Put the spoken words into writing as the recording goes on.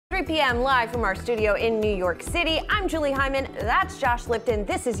3 p.m. live from our studio in New York City. I'm Julie Hyman. That's Josh Lipton.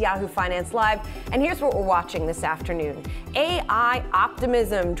 This is Yahoo Finance Live. And here's what we're watching this afternoon. AI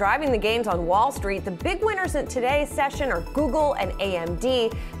optimism driving the gains on Wall Street. The big winners in today's session are Google and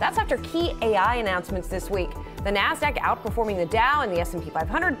AMD. That's after key AI announcements this week. The Nasdaq outperforming the Dow and the S&P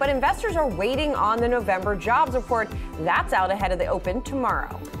 500, but investors are waiting on the November jobs report. That's out ahead of the open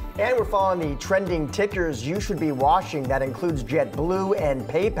tomorrow. And we're following the trending tickers you should be watching. That includes JetBlue and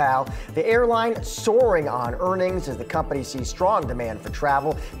PayPal. The airline soaring on earnings as the company sees strong demand for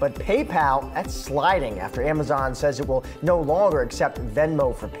travel. But PayPal, that's sliding after Amazon says it will no longer accept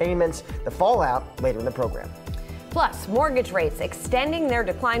Venmo for payments. The fallout later in the program. Plus, mortgage rates extending their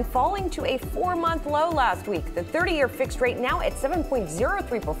decline, falling to a 4-month low last week. The 30-year fixed rate now at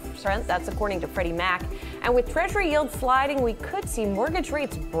 7.03%. That's according to Freddie Mac. And with Treasury yields sliding, we could see mortgage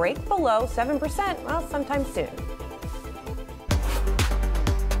rates break below 7%, well, sometime soon.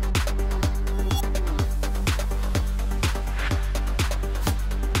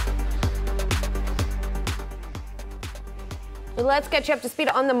 Let's get you up to speed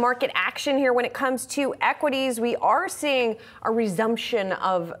on the market action here. When it comes to equities, we are seeing a resumption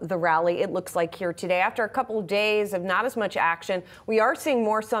of the rally, it looks like, here today. After a couple of days of not as much action, we are seeing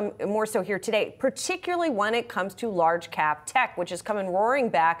more so here today, particularly when it comes to large cap tech, which is coming roaring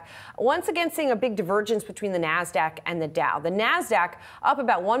back. Once again, seeing a big divergence between the Nasdaq and the Dow. The Nasdaq up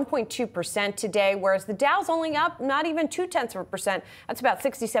about 1.2% today, whereas the Dow's only up not even 0.2%. That's about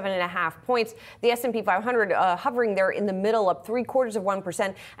 67.5 points. The S&P 500 hovering there in the middle, up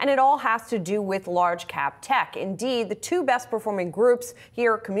 0.75%, and it all has to do with large cap tech. Indeed, the two best performing groups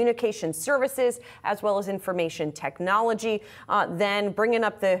here, communication services as well as information technology. Then bringing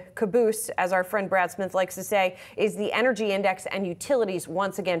up the caboose, as our friend Brad Smith likes to say, is the energy index and utilities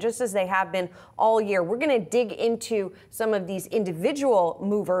once again, just as they have been all year. We're going to dig into some of these individual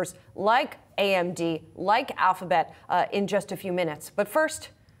movers like AMD, like Alphabet in just a few minutes. But first,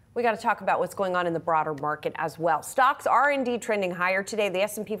 we got to talk about what's going on in the broader market as well. Stocks are indeed trending higher today. The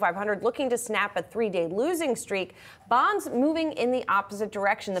S&P 500 looking to snap a 3-day losing streak. Bonds moving in the opposite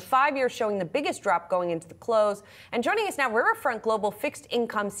direction. The 5-year showing the biggest drop going into the close. And joining us now, Riverfront Global Fixed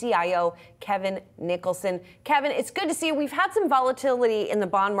Income CIO Kevin Nicholson. Kevin, it's good to see you. We've had some volatility in the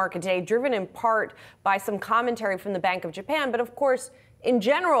bond market today, driven in part by some commentary from the Bank of Japan. But of course, in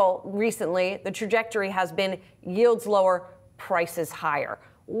general, recently, the trajectory has been yields lower, prices higher.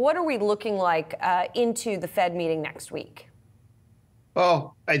 What are we looking like into the Fed meeting next week?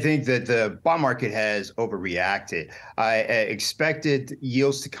 Well, I think that the bond market has overreacted. I expected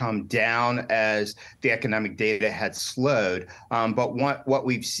yields to come down as the economic data had slowed. But what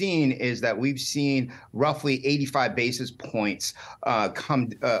we've seen is that we've seen roughly 85 basis points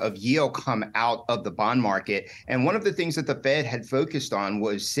of yield come out of the bond market. And one of the things that the Fed had focused on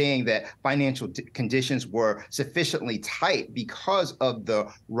was saying that financial conditions were sufficiently tight because of the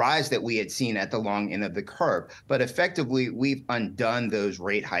rise that we had seen at the long end of the curve. But effectively, we've undone those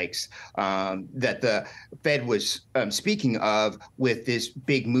rate hikes that the Fed was speaking of with this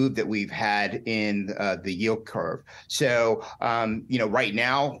big move that we've had in the yield curve. So, right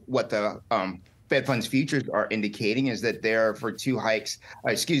now, what the Fed funds futures are indicating is that they're for two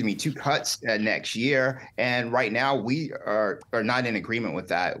cuts next year. And right now, we are not in agreement with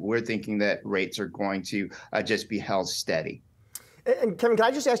that. We're thinking that rates are going to just be held steady. And Kevin, can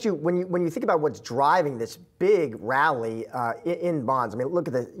I just ask you, when you think about what's driving this big rally in bonds, I mean, look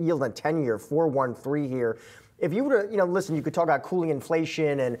at the yield on 10-year, 4.13 here. If you were to, listen, you could talk about cooling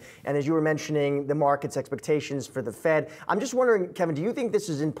inflation and as you were mentioning, the market's expectations for the Fed. I'm just wondering, Kevin, do you think this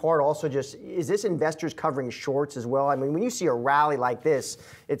is in part also is this investors covering shorts as well? I mean, when you see a rally like this,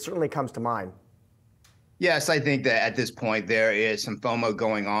 it certainly comes to mind. Yes, I think that at this point there is some FOMO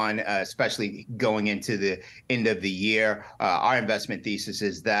going on, especially going into the end of the year. Our investment thesis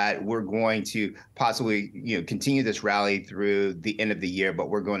is that we're going to possibly, continue this rally through the end of the year,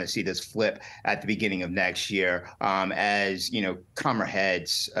 but we're going to see this flip at the beginning of next year as calmer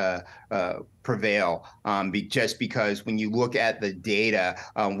heads prevail, just because when you look at the data,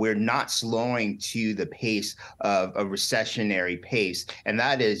 we're not slowing to the pace of a recessionary pace, and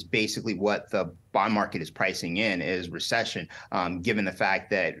that is basically what the bond market is pricing in is recession, given the fact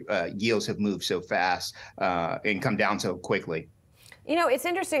that yields have moved so fast and come down so quickly. It's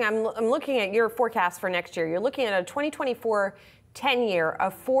interesting. I'm looking at your forecast for next year. You're looking at a 2024 10-year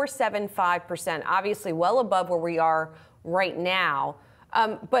of 4.75%, obviously well above where we are right now.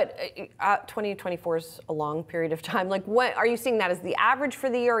 But 2024 is a long period of time. Like, what are you seeing that as the average for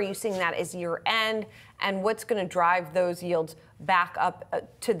the year? Are you seeing that as year end? And what's going to drive those yields back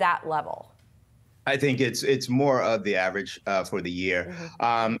up to that level? I think it's more of the average for the year.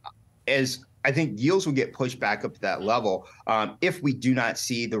 As I think yields will get pushed back up to that level if we do not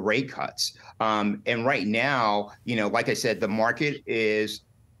see the rate cuts. And right now, like I said, the market is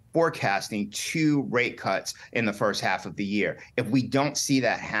forecasting 2 rate cuts in the first half of the year. If we don't see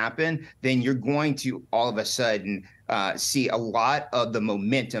that happen, then you're going to all of a sudden see a lot of the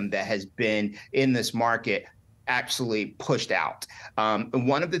momentum that has been in this market actually pushed out. And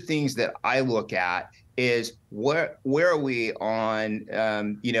one of the things that I look at is where are we on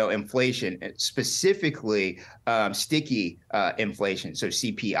inflation, specifically sticky inflation, so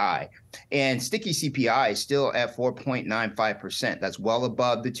CPI. And sticky CPI is still at 4.95%. That's well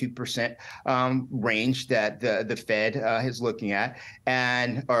above the 2% range that the Fed is looking at,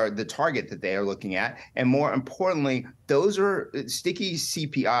 or the target that they are looking at. And more importantly, those are sticky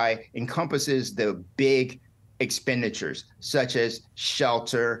CPI encompasses the big expenditures such as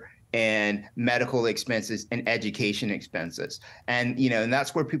shelter and medical expenses and education expenses. And, and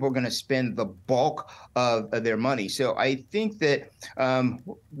that's where people are going to spend the bulk of their money. So I think that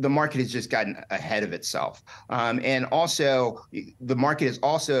the market has just gotten ahead of itself. And also the market is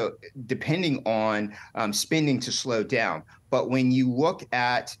also depending on spending to slow down. But when you look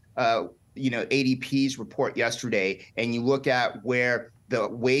at, ADP's report yesterday, and you look at where the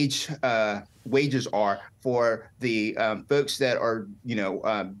wages are for the folks that are,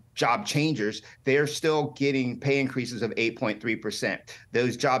 job changers, they're still getting pay increases of 8.3%.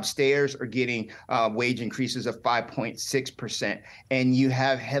 Those job stayers are getting wage increases of 5.6%. And you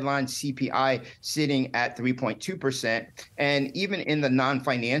have headline CPI sitting at 3.2%. And even in the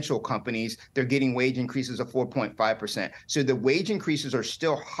non-financial companies, they're getting wage increases of 4.5%. So the wage increases are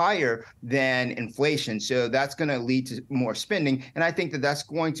still higher than inflation. So that's going to lead to more spending. And I think that that's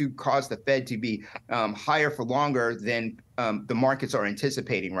going to cause the Fed to be higher for longer than the markets are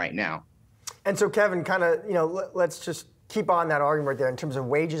anticipating right now. And so, Kevin, kind of, let's just keep on that argument right there in terms of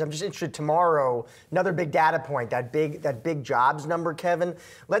wages. I'm just interested tomorrow, another big data point, that big jobs number, Kevin.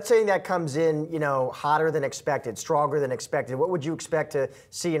 Let's say that comes in, hotter than expected, stronger than expected. What would you expect to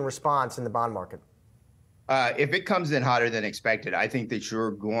see in response in the bond market? If it comes in hotter than expected, I think that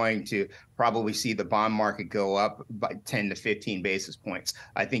you're going to probably see the bond market go up by 10 to 15 basis points.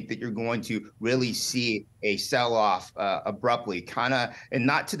 I think that you're going to really see a sell-off abruptly, and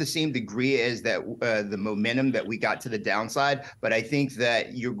not to the same degree as that the momentum that we got to the downside, but I think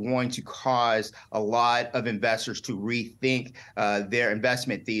that you're going to cause a lot of investors to rethink their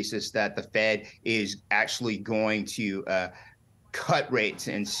investment thesis that the Fed is actually going to cut rates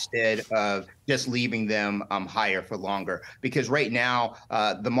instead of just leaving them higher for longer. Because right now,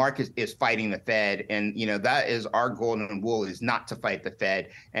 the market is fighting the Fed. And, that is our golden rule, is not to fight the Fed.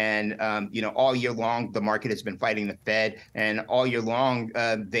 And, all year long, the market has been fighting the Fed. And all year long,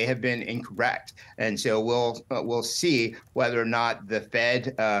 they have been incorrect. And so we'll see whether or not the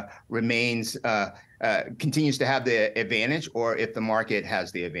Fed continues to have the advantage, or if the market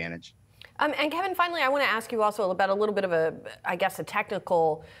has the advantage. And Kevin, finally, I want to ask you also about a little bit of a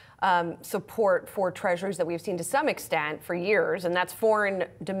technical support for treasuries that we've seen to some extent for years, and that's foreign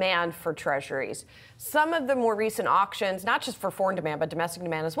demand for treasuries. Some of the more recent auctions, not just for foreign demand, but domestic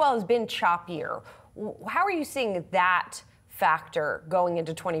demand as well, has been choppier. How are you seeing that factor going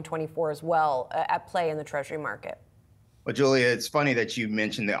into 2024 as well at play in the treasury market? Well, Julia, it's funny that you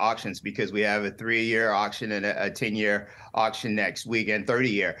mentioned the auctions, because we have a 3-year auction and a 10-year auction next week, and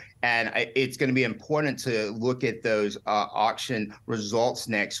 30-year. And it's going to be important to look at those auction results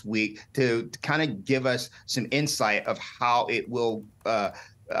next week to kind of give us some insight of how it will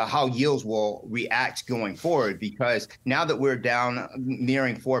how yields will react going forward, because now that we're down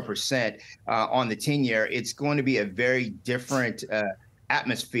nearing 4% on the 10-year, it's going to be a very different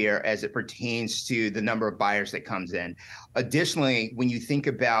atmosphere as it pertains to the number of buyers that comes in. Additionally, when you think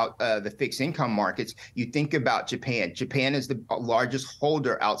about the fixed income markets, you think about Japan. Japan is the largest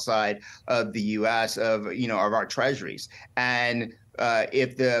holder outside of the U.S. of our treasuries. And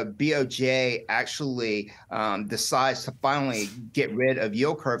if the BOJ actually decides to finally get rid of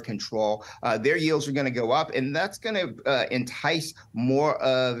yield curve control, their yields are going to go up, and that's going to entice more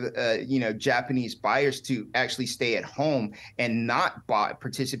of Japanese buyers to actually stay at home and not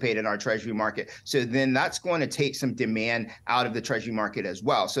participate in our treasury market. So then that's going to take some demand out of the treasury market as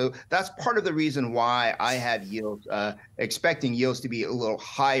well. So that's part of the reason why I have yields expecting yields to be a little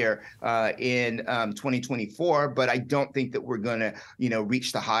higher in 2024, but I don't think that we're going to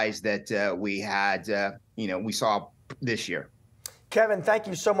reach the highs that we saw this year. Kevin, thank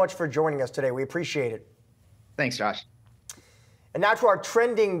you so much for joining us today. We appreciate it. Thanks, Josh. And now to our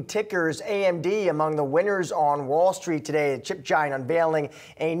trending tickers, AMD among the winners on Wall Street today. The chip giant unveiling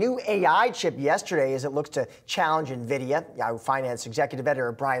a new AI chip yesterday as it looks to challenge NVIDIA. Yahoo Finance executive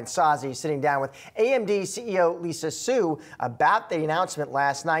editor Brian Sozzi sitting down with AMD CEO Lisa Su about the announcement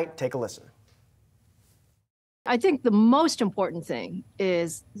last night. Take a listen. I think the most important thing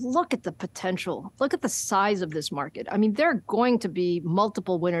is look at the potential, look at the size of this market. I mean, there are going to be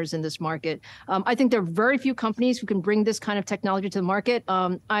multiple winners in this market. I think there are very few companies who can bring this kind of technology to the market.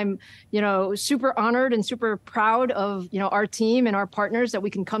 I'm, super honored and super proud of, our team and our partners that we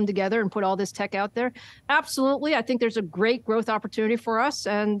can come together and put all this tech out there. Absolutely. I think there's a great growth opportunity for us.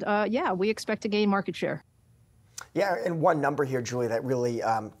 And we expect to gain market share. Yeah, and one number here, Julie, that really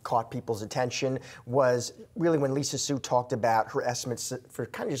caught people's attention was really when Lisa Su talked about her estimates for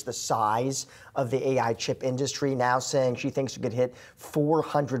kind of just the size of the AI chip industry, now saying she thinks it could hit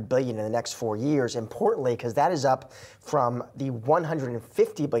 $400 billion in the next 4 years. Importantly, because that is up from the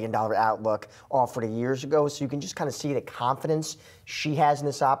 $150 billion outlook offered years ago. So you can just kind of see the confidence she has in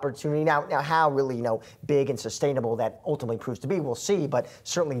this opportunity. Now how really, big and sustainable that ultimately proves to be, we'll see, but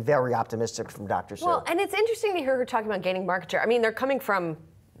certainly very optimistic from Dr. Su. Well, and it's interesting to hear her talking about gaining market share. I mean, they're coming from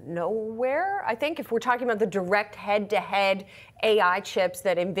nowhere, I think, if we're talking about the direct head-to-head AI chips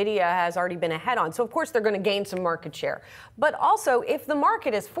that NVIDIA has already been ahead on. So, of course, they're going to gain some market share. But also, if the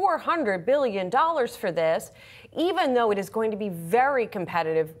market is $400 billion for this, even though it is going to be very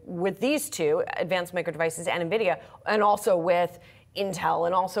competitive with these two, Advanced Micro Devices and NVIDIA, and also with Intel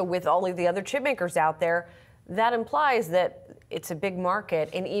and also with all of the other chip makers out there, that implies that it's a big market.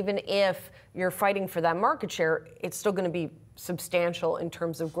 And even if you're fighting for that market share, it's still going to be substantial in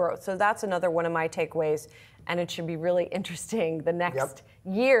terms of growth. So that's another one of my takeaways. And it should be really interesting the next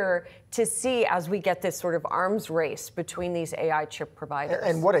year to see as we get this sort of arms race between these AI chip providers.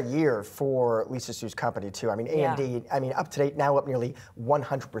 And what a year for Lisa Su's company, too. I mean, AMD, up to date, now up nearly 100%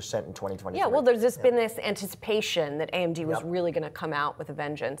 in 2023. Yeah, well, there's been this anticipation that AMD was really going to come out with a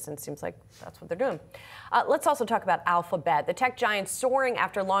vengeance, and it seems like that's what they're doing. Let's also talk about Alphabet. The tech giant soaring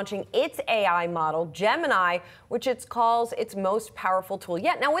after launching its AI model, Gemini, which it calls its most powerful tool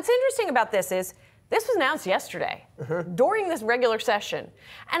yet. Now, what's interesting about this is this was announced yesterday during this regular session,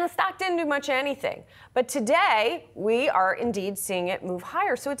 and the stock didn't do much of anything. But today, we are indeed seeing it move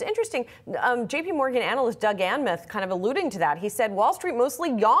higher. So it's interesting. JP Morgan analyst Doug Anmuth kind of alluding to that. He said Wall Street mostly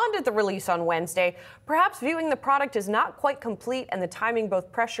yawned at the release on Wednesday, perhaps viewing the product as not quite complete and the timing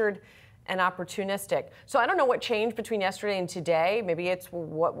both pressured and opportunistic. So I don't know what changed between yesterday and today. Maybe it's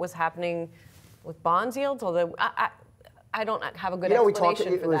what was happening with bond yields, although I don't have a good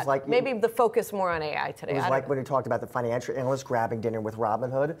explanation for that. Like, maybe the focus more on AI today. It was like when we talked about the financial analyst grabbing dinner with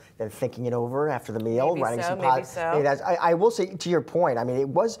Robinhood, then thinking it over after the meal, maybe I will say, to your point, I mean, it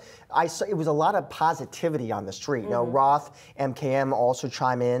was a lot of positivity on the street. Roth, MKM also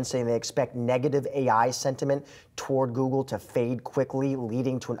chime in saying they expect negative AI sentiment toward Google to fade quickly,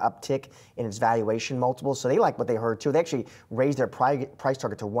 leading to an uptick in its valuation multiple. So they like what they heard too. They actually raised their price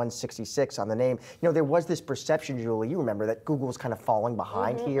target to 166 on the name. There was this perception, Julie, you remember, that Google was kind of falling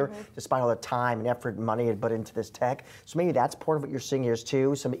behind here, despite all the time and effort and money it put into this tech. So maybe that's part of what you're seeing here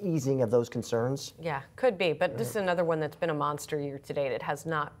too, some easing of those concerns. Yeah, could be. But this is another one that's been a monster year to date. It has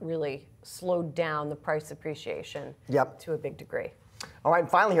not really slowed down the price appreciation to a big degree. All right, and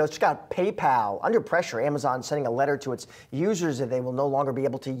finally, let's check out PayPal. Under pressure, Amazon sending a letter to its users that they will no longer be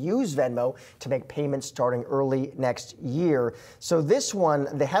able to use Venmo to make payments starting early next year. So this one,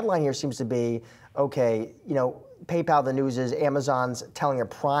 the headline here seems to be, okay, PayPal, the news is Amazon's telling their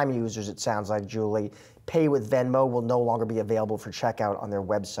Prime users, it sounds like, Julie, Pay with Venmo will no longer be available for checkout on their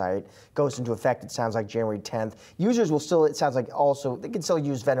website. Goes into effect, it sounds like, January 10th. Users will still, it sounds like also, they can still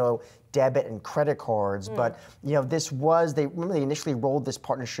use Venmo debit and credit cards, but this was, they initially rolled this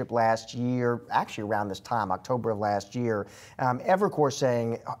partnership last year, actually around this time, October of last year. Evercore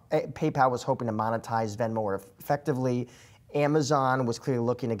saying PayPal was hoping to monetize Venmo more effectively. Amazon was clearly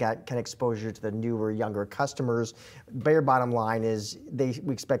looking to get kind of exposure to the newer, younger customers. Bare bottom line is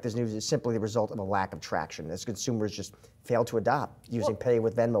we expect this news is simply the result of a lack of traction as consumers just fail to adopt using Pay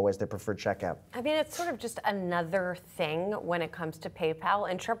with Venmo as their preferred checkout. I mean, it's sort of just another thing when it comes to PayPal.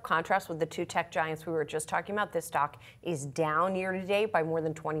 In sharp contrast with the two tech giants we were just talking about, this stock is down year to date by more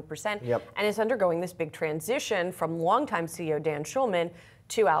than 20%. And it's undergoing this big transition from longtime CEO Dan Schulman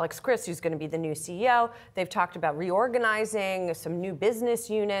to Alex Chriss, who's going to be the new CEO. They've talked about reorganizing some new business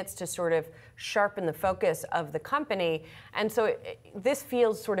units to sort of sharpen the focus of the company. And so this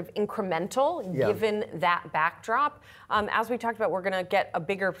feels sort of incremental given that backdrop. As we talked about, we're going to get a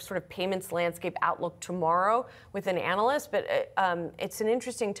bigger sort of payments landscape outlook tomorrow with an analyst, but it's an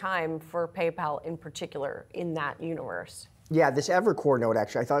interesting time for PayPal in particular in that universe. Yeah, this Evercore note,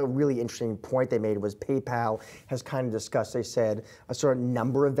 actually, I thought a really interesting point they made was PayPal has kind of discussed, they said, a sort of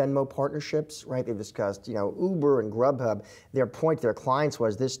number of Venmo partnerships, right? They've discussed, Uber and Grubhub. Their point to their clients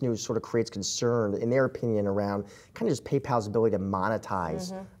was this news sort of creates concern, in their opinion, around kind of just PayPal's ability to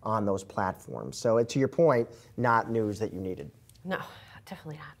monetize on those platforms. So to your point, not news that you needed. No.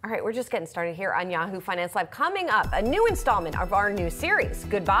 Definitely not. All right, we're just getting started here on Yahoo Finance Live. Coming up, a new installment of our new series,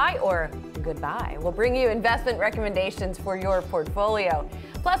 Goodbye or Goodbye. We'll bring you investment recommendations for your portfolio.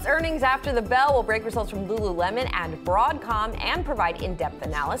 Plus, earnings after the bell. We'll break results from Lululemon and Broadcom and provide in-depth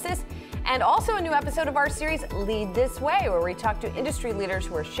analysis. And also a new episode of our series, Lead This Way, where we talk to industry leaders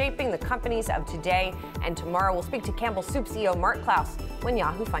who are shaping the companies of today and tomorrow. We'll speak to Campbell Soup CEO Mark Clouse when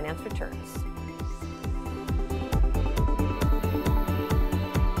Yahoo Finance returns.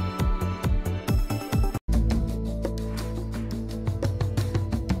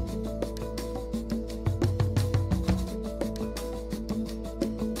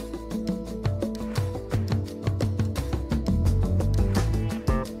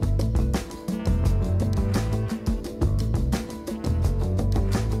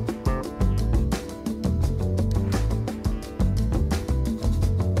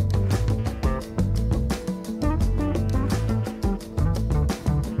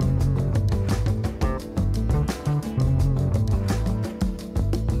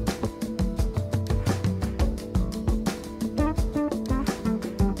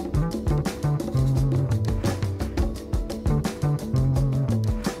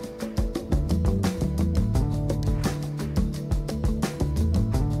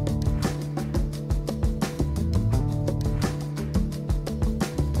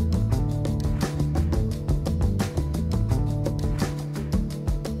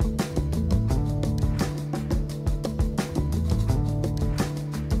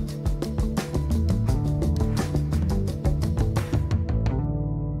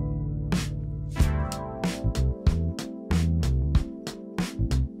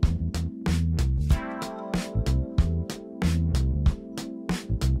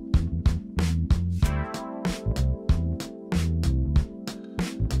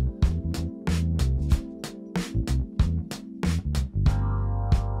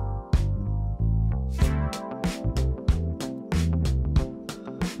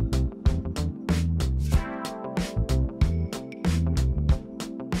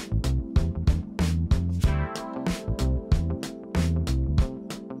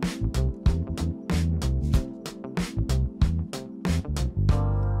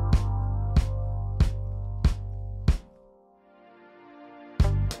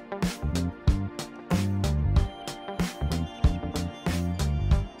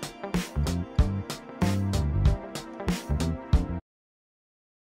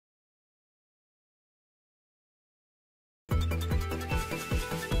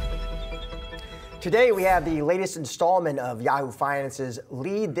 Today we have the latest installment of Yahoo Finance's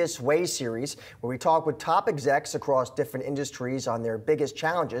Lead This Way series, where we talk with top execs across different industries on their biggest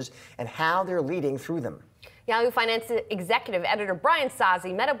challenges and how they're leading through them. Yahoo Finance executive editor Brian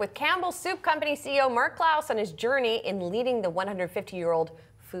Sozzi met up with Campbell Soup Company CEO Mark Clouse on his journey in leading the 150-year-old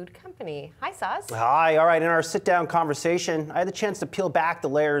food company. Hi, Soz. Hi. All right. In our sit-down conversation, I had the chance to peel back the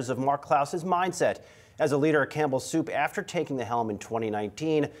layers of Mark Clouse's mindset as a leader at Campbell Soup after taking the helm in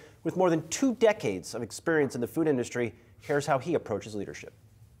 2019. With more than 2 decades of experience in the food industry, here's how he approaches leadership.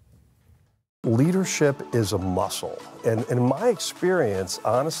 Leadership is a muscle, and in my experience,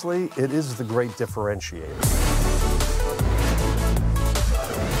 honestly, it is the great differentiator.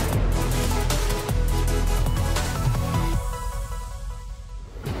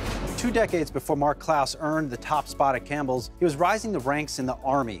 Two decades before Mark Clouse earned the top spot at Campbell's, he was rising the ranks in the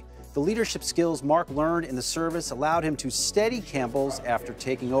Army. The leadership skills Mark learned in the service allowed him to steady Campbell's after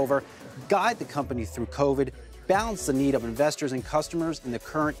taking over, guide the company through COVID, balance the need of investors and customers in the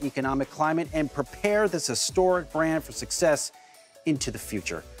current economic climate, and prepare this historic brand for success into the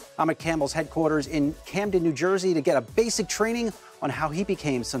future. I'm at Campbell's headquarters in Camden, New Jersey to get a basic training on how he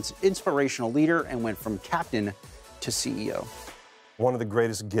became such an inspirational leader and went from captain to CEO. One of the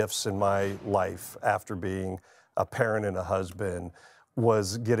greatest gifts in my life after being a parent and a husband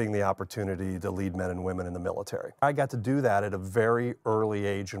was getting the opportunity to lead men and women in the military. I got to do that at a very early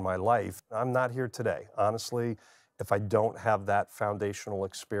age in my life. I'm not here today. Honestly, if I don't have that foundational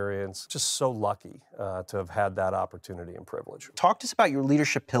experience, just so lucky to have had that opportunity and privilege. Talk to us about your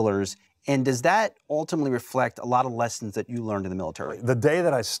leadership pillars, and does that ultimately reflect a lot of lessons that you learned in the military? The day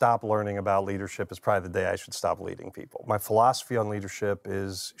that I stop learning about leadership is probably the day I should stop leading people. My philosophy on leadership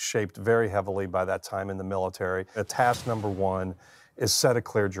is shaped very heavily by that time in the military. Task number one is set a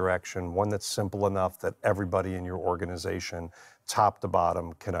clear direction, one that's simple enough that everybody in your organization, top to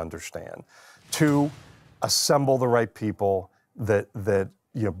bottom, can understand. 2, assemble the right people that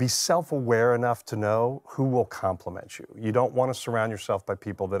be self-aware enough to know who will complement you. You don't want to surround yourself by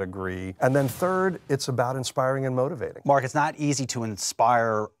people that agree. And then 3rd, it's about inspiring and motivating. Mark, it's not easy to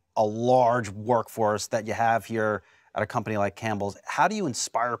inspire a large workforce that you have here at a company like Campbell's. How do you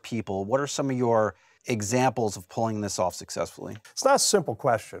inspire people? What are some of your examples of pulling this off successfully? It's not a simple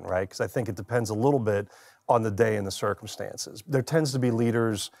question, right? Because I think it depends a little bit on the day and the circumstances. There tends to be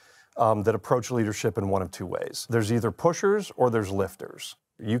leaders that approach leadership in one of 2 ways. There's either pushers or there's lifters.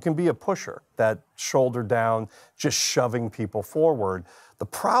 You can be a pusher, that shoulder down, just shoving people forward. The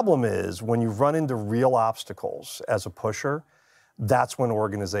problem is when you run into real obstacles as a pusher, that's when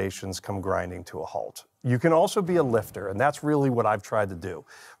organizations come grinding to a halt. You can also be a lifter, and that's really what I've tried to do,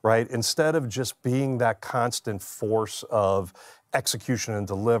 right? Instead of just being that constant force of execution and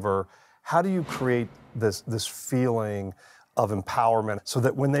deliver, how do you create this feeling of empowerment so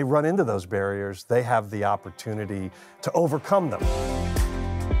that when they run into those barriers, they have the opportunity to overcome them?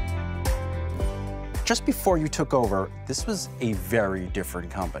 Just before you took over, this was a very different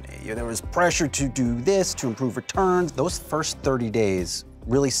company. There was pressure to do this, to improve returns. Those first 30 days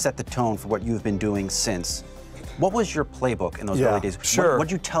really set the tone for what you've been doing since. What was your playbook in those early days? Sure. What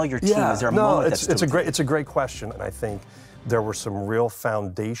did you tell your team? Is there a moment that's it's a great question, and I think there were some real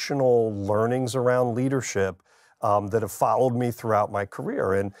foundational learnings around leadership that have followed me throughout my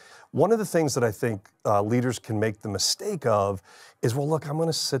career. And one of the things that I think leaders can make the mistake of is, well, look, I'm going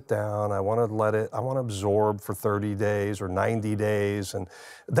to sit down, I want to absorb for 30 days or 90 days, and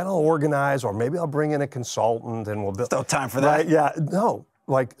then I'll organize, or maybe I'll bring in a consultant and we'll build. Still time for that. Right? Yeah, no,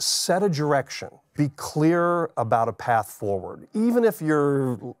 like set a direction, be clear about a path forward. Even if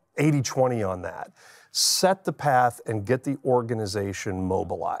you're 80-20 on that, set the path and get the organization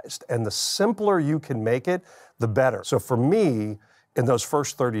mobilized. And the simpler you can make it, the better. So for me, in those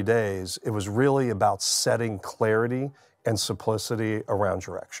first 30 days, it was really about setting clarity and simplicity around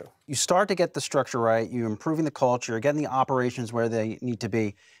direction. You start to get the structure right, you're improving the culture, you're getting the operations where they need to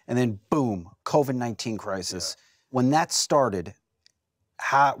be, and then boom, COVID-19 crisis. Yeah. When that started,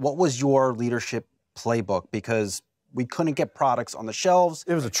 what was your leadership playbook? Because we couldn't get products on the shelves.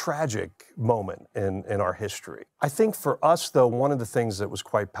 It was a tragic moment in our history. I think for us, though, one of the things that was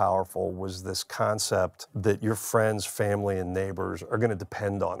quite powerful was this concept that your friends, family, and neighbors are going to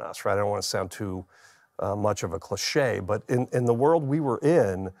depend on us, right? I don't want to sound too much of a cliche, but in the world we were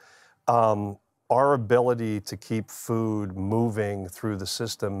in, our ability to keep food moving through the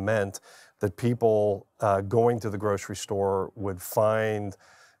system meant that people going to the grocery store would find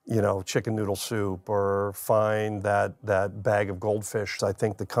chicken noodle soup or find that bag of goldfish. I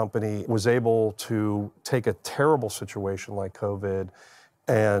think the company was able to take a terrible situation like COVID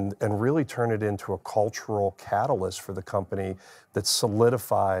and really turn it into a cultural catalyst for the company that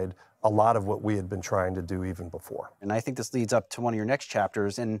solidified a lot of what we had been trying to do even before. And I think this leads up to one of your next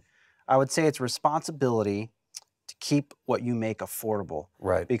chapters, and I would say it's responsibility to keep what you make affordable.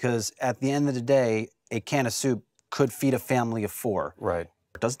 Right. Because at the end of the day, a can of soup could feed a family of 4. Right.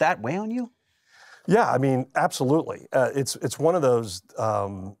 Does that weigh on you? Yeah, I mean, absolutely. It's one of those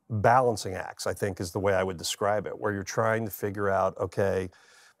balancing acts, I think, is the way I would describe it, where you're trying to figure out, okay,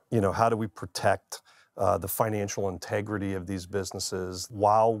 how do we protect the financial integrity of these businesses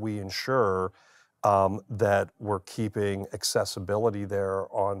while we ensure that we're keeping accessibility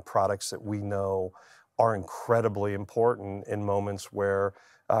there on products that we know are incredibly important in moments where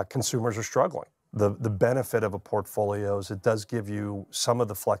consumers are struggling. The benefit of a portfolio is it does give you some of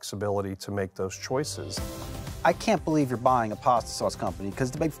the flexibility to make those choices. I can't believe you're buying a pasta sauce company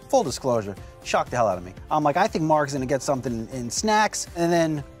because, to make full disclosure, shocked the hell out of me. I'm like, I think Mark's going to get something in snacks, and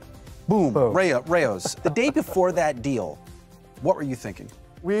then boom. Rayo's. The day before that deal, what were you thinking?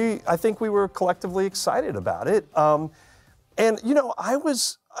 I think we were collectively excited about it. And, I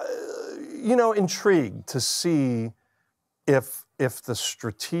was, intrigued to see if the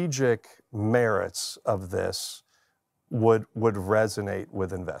strategic merits of this would resonate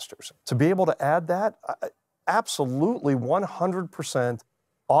with investors. To be able to add that, absolutely 100%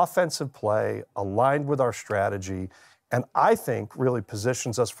 offensive play, aligned with our strategy, and I think really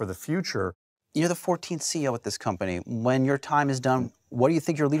positions us for the future. You're the 14th CEO at this company. When your time is done, what do you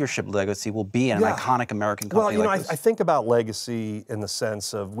think your leadership legacy will be in an iconic American company like this? I think about legacy in the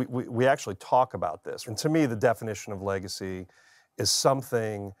sense of, we actually talk about this. And to me, the definition of legacy is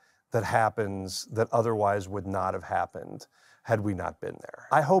something that happens that otherwise would not have happened had we not been there.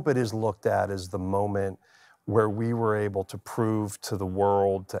 I hope it is looked at as the moment where we were able to prove to the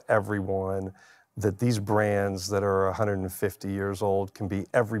world, to everyone, that these brands that are 150 years old can be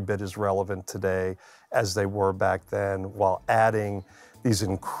every bit as relevant today as they were back then, while adding these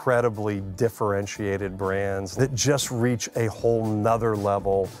incredibly differentiated brands that just reach a whole nother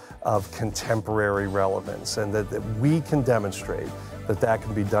level of contemporary relevance, and that we can demonstrate that that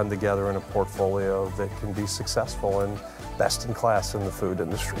can be done together in a portfolio that can be successful and best in class in the food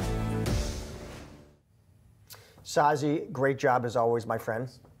industry. Sazi, great job as always, my friend.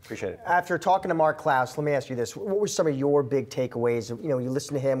 Appreciate it. After talking to Mark Klaus, let me ask you this. What were some of your big takeaways? You know, you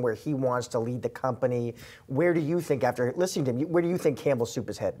listen to him, where he wants to lead the company. Where do you think, after listening to him, where do you think Campbell Soup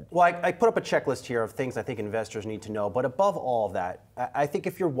is headed? Well, I put up a checklist here of things I think investors need to know. But above all of that, I think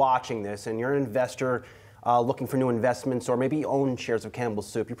if you're watching this and you're an investor looking for new investments, or maybe you own shares of Campbell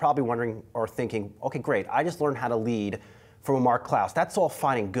Soup, you're probably wondering or thinking, okay, great, I just learned how to lead from Mark Klaus. That's all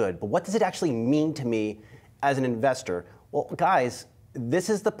fine and good. But what does it actually mean to me as an investor? Well, guys, this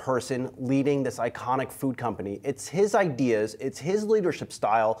is the person leading this iconic food company. It's his ideas, it's his leadership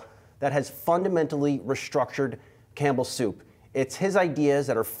style that has fundamentally restructured Campbell Soup. It's his ideas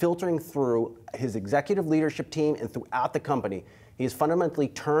that are filtering through his executive leadership team and throughout the company. He has fundamentally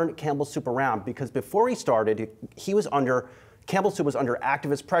turned Campbell Soup around, because before he started, Campbell Soup was under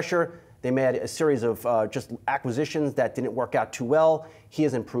activist pressure. They made a series of just acquisitions that didn't work out too well. He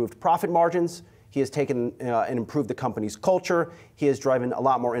has improved profit margins. He has taken and improved the company's culture. He has driven a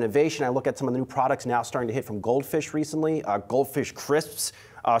lot more innovation. I look at some of the new products now starting to hit from Goldfish recently. Goldfish Crisps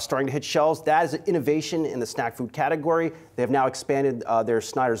starting to hit shelves. That is an innovation in the snack food category. They have now expanded their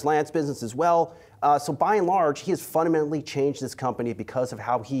Snyder's Lance business as well. So by and large, he has fundamentally changed this company because of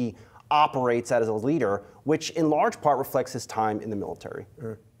how he operates as a leader, which in large part reflects his time in the military.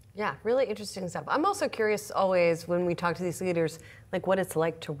 Yeah, really interesting stuff. I'm also curious always when we talk to these leaders, like what it's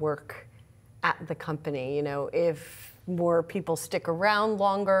like to work at the company, you know, if more people stick around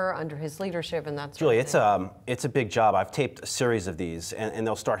longer under his leadership and that's Julie, it's a big job. I've taped a series of these, and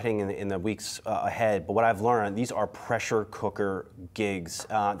they'll start hitting in the weeks ahead. But what I've learned, these are pressure cooker gigs.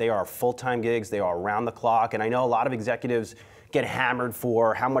 They are full-time gigs. They are around the clock. And I know a lot of executives get hammered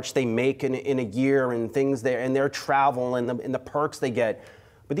for how much they make in a year and things there, and their travel and the perks they get.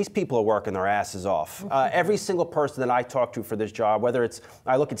 But these people are working their asses off. Every single person that I talk to for this job, whether it's,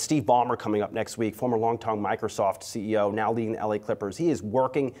 I look at Steve Ballmer coming up next week, former longtime Microsoft CEO, now leading the LA Clippers. He is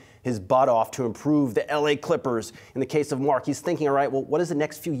working his butt off to improve the LA Clippers. In the case of Mark, he's thinking, all right, well, what does the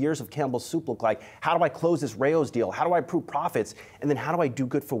next few years of Campbell Soup look like? How do I close this Rayo's deal? How do I improve profits? And then how do I do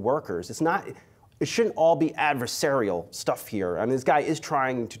good for workers? It shouldn't all be adversarial stuff here. I mean, this guy is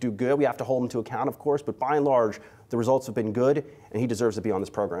trying to do good. We have to hold him to account, of course, but by and large, the results have been good, and he deserves to be on this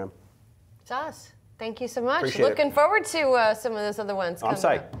program. Saz, thank you so much. Appreciate Looking it. forward to some of those other ones. I'm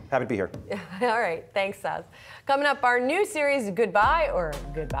psyched. Happy to be here. All right, thanks, Saz. Coming up, our new series, Goodbye or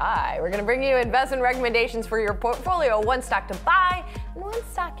Goodbye. We're going to bring you investment recommendations for your portfolio, one stock to buy and one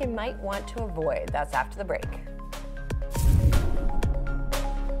stock you might want to avoid. That's after the break.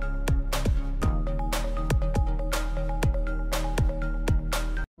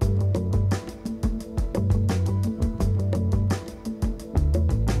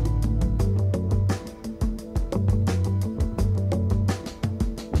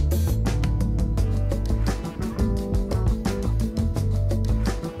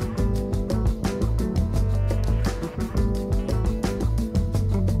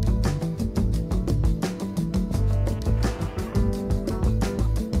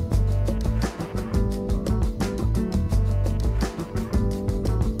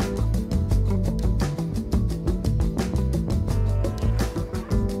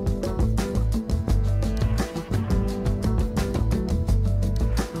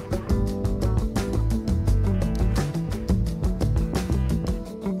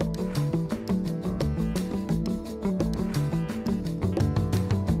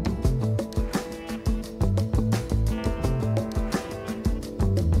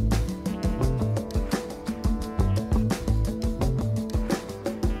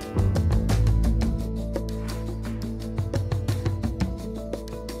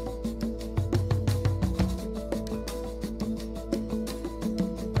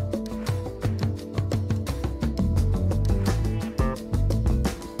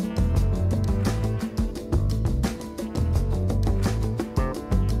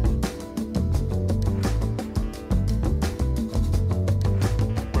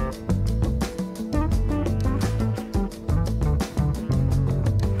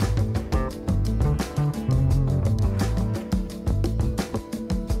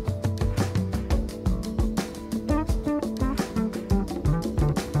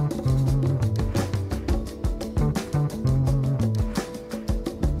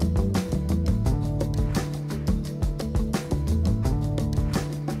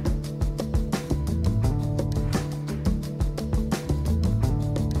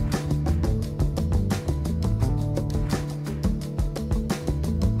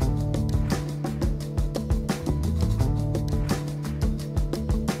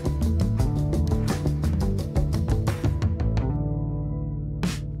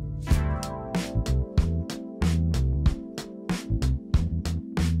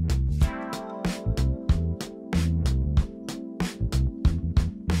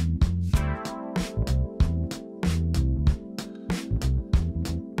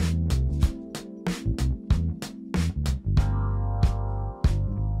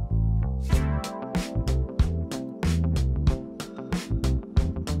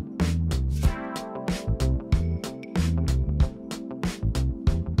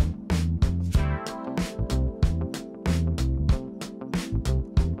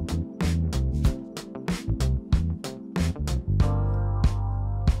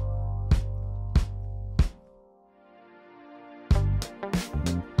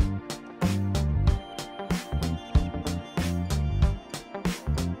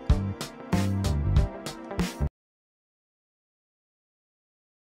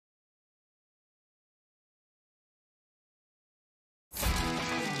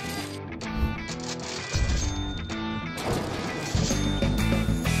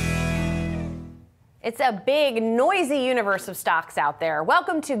 It's a big, noisy universe of stocks out there.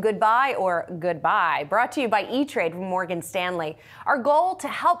 Welcome to Goodbye or Goodbye, brought to you by E-Trade from Morgan Stanley. Our goal to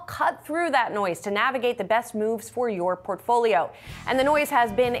help cut through that noise to navigate the best moves for your portfolio. And the noise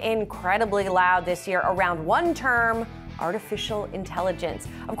has been incredibly loud this year around one term: artificial intelligence.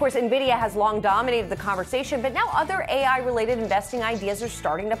 Of course, NVIDIA has long dominated the conversation, but now other AI-related investing ideas are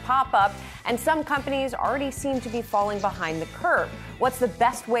starting to pop up, and some companies already seem to be falling behind the curve. What's the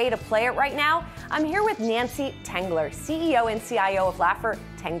best way to play it right now? I'm here with Nancy Tengler, CEO and CIO of Laffer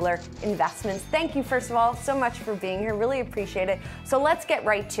Tengler Investments. Thank you, first of all, so much for being here. Really appreciate it. So let's get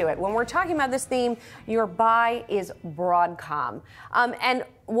right to it. When we're talking about this theme, your buy is Broadcom. And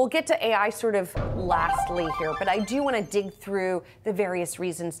we'll get to AI sort of lastly here, but I do want to dig through the various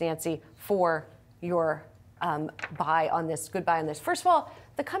reasons, Nancy, for your buy on this, goodbye on this. First of all,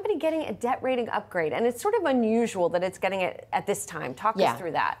 the company getting a debt rating upgrade, and it's sort of unusual that it's getting it at this time. Talk us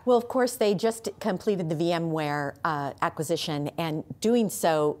through that. Well, of course, they just completed the VMware acquisition, and doing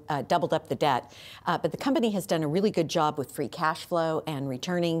so doubled up the debt. But the company has done a really good job with free cash flow and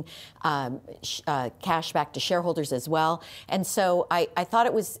returning cash back to shareholders as well. And so I thought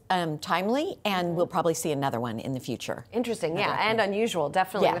it was timely, and we'll probably see another one in the future. Interesting, yeah, and unusual,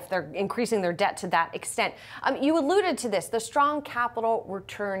 definitely, if they're increasing their debt to that extent. You alluded to this, the strong capital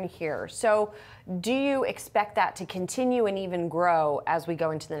return here. So do you expect that to continue and even grow as we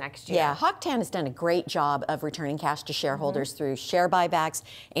go into the next year? Yeah, Hawk10 has done a great job of returning cash to shareholders through share buybacks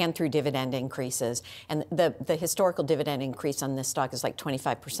and through dividend increases. And the historical dividend increase on this stock is like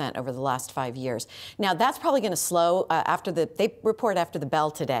 25% over the last 5 years. Now, that's probably going to slow they report after the bell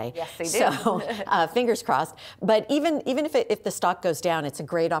today. Yes, they do. So fingers crossed. But even if the stock goes down, it's a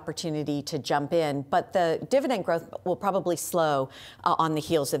great opportunity to jump in. But the dividend growth will probably slow on the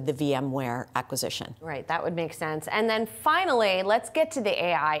heels of the VMware acquisition. Right, that would make sense. And then finally, let's get to the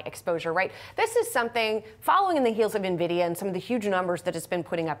AI exposure, right? This is something following in the heels of NVIDIA and some of the huge numbers that it's been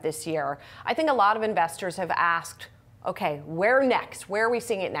putting up this year. I think a lot of investors have asked, okay, where next? Where are we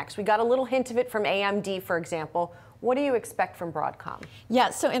seeing it next? We got a little hint of it from AMD, for example. What do you expect from Broadcom? Yeah,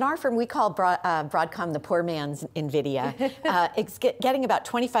 so in our firm, we call Broadcom the poor man's NVIDIA. It's getting about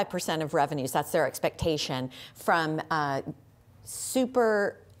 25% of revenues, that's their expectation, from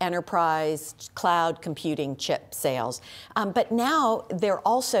super enterprise cloud computing chip sales. But now they're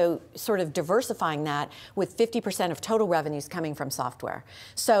also sort of diversifying that with 50% of total revenues coming from software.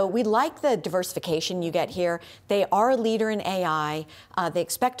 So we like the diversification you get here. They are a leader in AI. They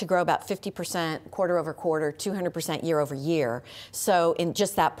expect to grow about 50% quarter over quarter, 200% year over year. So in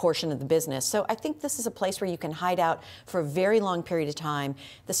just that portion of the business. So I think this is a place where you can hide out for a very long period of time.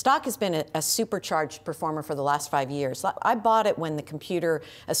 The stock has been a supercharged performer for the last 5 years. I bought it when the Computer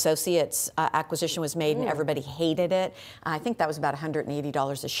Associates acquisition was made, and everybody hated it. I think that was about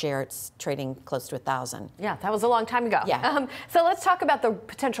 $180 a share. It's trading close to $1,000. Yeah, that was a long time ago. Yeah. So let's talk about the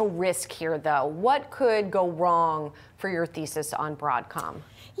potential risk here, though. What could go wrong for your thesis on Broadcom?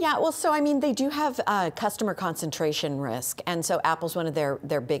 Yeah, well, so I mean, they do have customer concentration risk, and so Apple's one of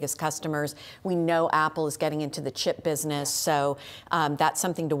their biggest customers. We know Apple is getting into the chip business, so that's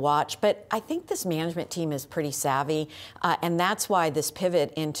something to watch. But I think this management team is pretty savvy, and that's why this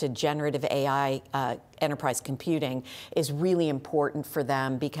pivot into generative AI enterprise computing is really important for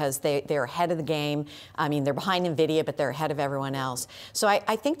them, because they're ahead of the game. I mean, they're behind NVIDIA, but they're ahead of everyone else. So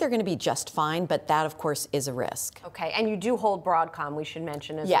I think they're going to be just fine, but that, of course, is a risk. Okay, and you do hold Broadcom, we should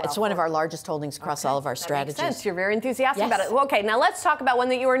mention as well. Yeah, it's one of our largest holdings across all of our strategies. That makes sense. You're very enthusiastic about it. Okay, now let's talk about one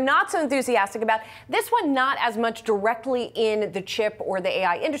that you are not so enthusiastic about. This one not as much directly in the chip or the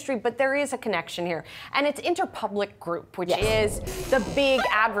AI industry, but there is a connection here. And it's Interpublic Group, which is the big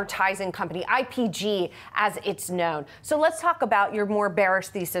advertising company, IPG, as it's known. So let's talk about your more bearish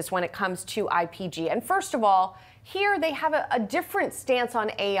thesis when it comes to IPG. And first of all, here they have a different stance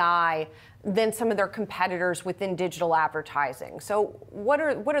on AI than some of their competitors within digital advertising. So what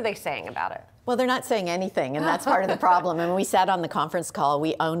are they saying about it? Well, they're not saying anything, and that's part of the problem. And when we sat on the conference call,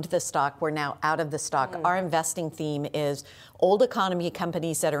 we owned the stock. We're now out of the stock. Our investing theme is old economy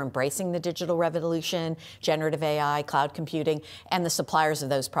companies that are embracing the digital revolution, generative AI, cloud computing, and the suppliers of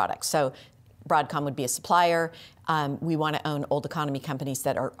those products. So Broadcom would be a supplier. We want to own old economy companies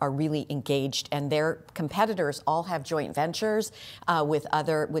that are really engaged, and their competitors all have joint ventures with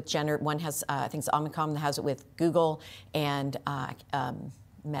one has, I think it's Omnicom that has it with Google, and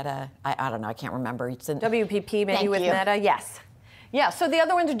Meta, I don't know, I can't remember. It's WPP maybe with Meta, yes. Yeah, so the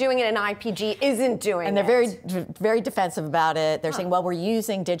other ones are doing it and IPG isn't doing it. And they're very defensive about it. They're saying, well, we're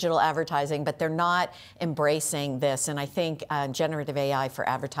using digital advertising, but they're not embracing this. And I think generative AI for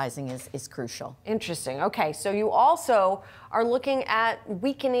advertising is crucial. Interesting. Okay, so you also are looking at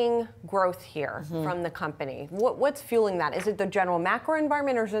weakening growth here from the company. What's fueling that? Is it the general macro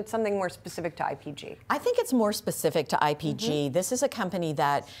environment, or is it something more specific to IPG? I think it's more specific to IPG. This is a company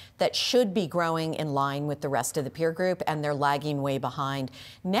that should be growing in line with the rest of the peer group, and they're lagging way behind.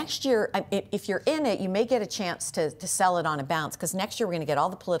 Next year, if you're in it, you may get a chance to sell it on a bounce, because next year we're going to get all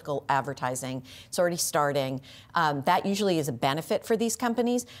the political advertising. It's already starting. That usually is a benefit for these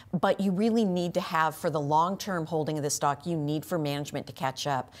companies, but you really need to have, for the long-term holding of the stock, you need for management to catch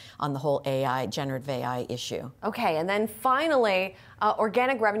up on the whole AI, generative AI issue. Okay, and then finally,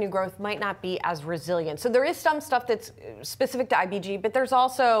 organic revenue growth might not be as resilient. So there is some stuff that's specific to IPG, but there's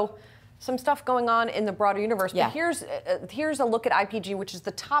also some stuff going on in the broader universe. Yeah. But here's a look at IPG, which is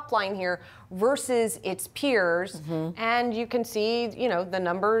the top line here, versus its peers. And you can see, the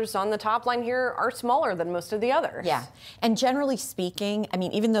numbers on the top line here are smaller than most of the others. Yeah, and generally speaking, I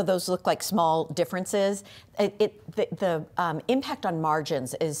mean, even though those look like small differences, the impact on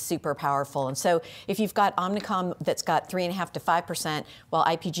margins is super powerful. And so if you've got Omnicom that's got 3.5% to 5%, while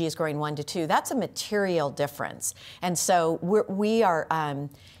IPG is growing 1% to 2%, that's a material difference. And so we are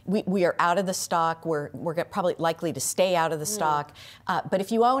out of the stock. We're probably likely to stay out of the stock. But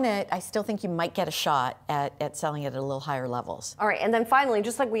if you own it, I still think you might get a shot at selling it at a little higher levels. All right, and then finally,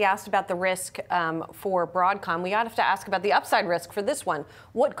 just like we asked about the risk for Broadcom, we have to ask about the upside risk for this one.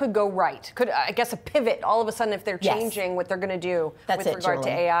 What could go right? Could, I guess, a pivot all of a sudden if they're changing what they're going to do with regard to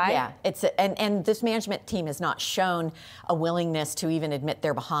AI? Yeah, and this management team has not shown a willingness to even admit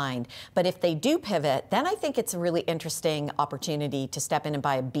they're behind. But if they do pivot, then I think it's a really interesting opportunity to step in and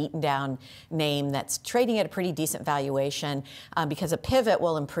buy a beaten down name that's trading at a pretty decent valuation, because a pivot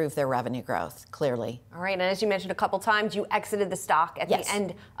will improve their revenue growth, clearly. All right, and as you mentioned a couple times, you exited the stock at the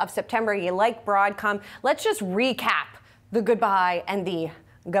end of September. You like Broadcom. Let's just recap the goodbye and the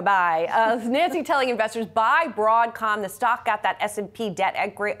goodbye. Nancy telling investors, buy Broadcom. The stock got that S&P debt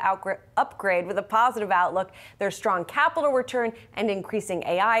upgrade with a positive outlook. There's strong capital return and increasing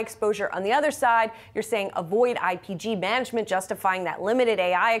AI exposure. On the other side, you're saying avoid IPG, management justifying that limited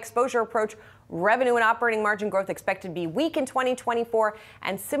AI exposure approach. Revenue and operating margin growth expected to be weak in 2024,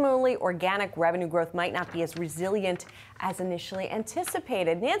 and similarly, organic revenue growth might not be as resilient as initially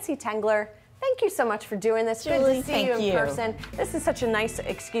anticipated. Nancy Tengler, thank you so much for doing this. Julie, good to see you in person. This is such a nice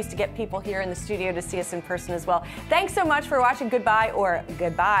excuse to get people here in the studio to see us in person as well. Thanks so much for watching Goodbye or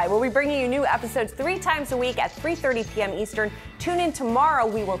Goodbye. We'll be bringing you new episodes 3 times a week at 3:30 p.m. Eastern. Tune in tomorrow.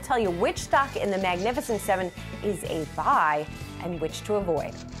 We will tell you which stock in the Magnificent Seven is a buy and which to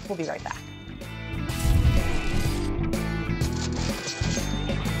avoid. We'll be right back.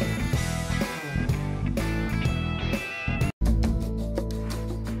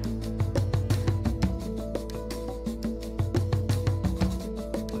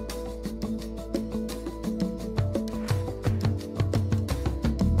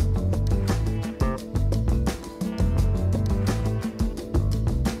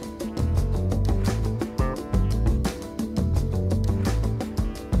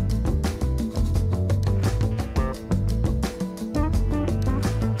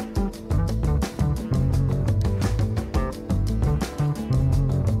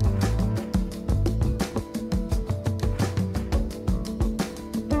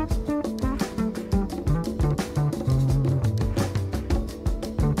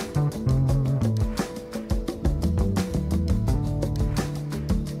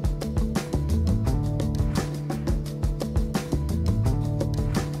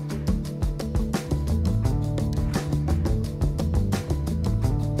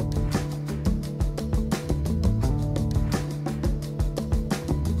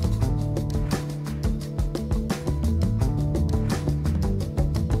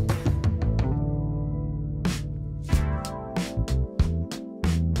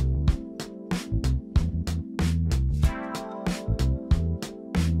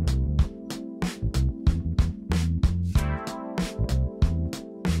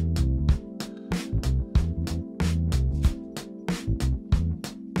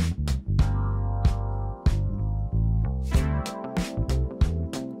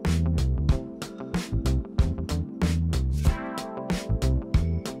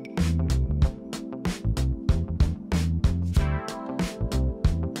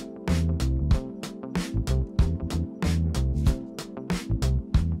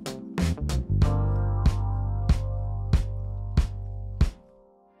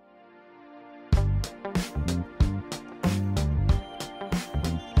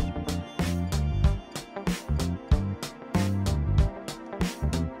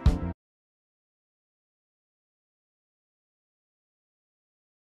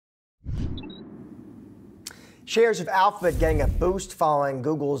 Shares of Alphabet getting a boost following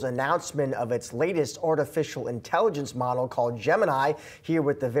Google's announcement of its latest artificial intelligence model called Gemini. Here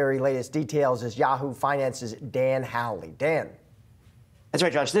with the very latest details is Yahoo Finance's Dan Howley. Dan. That's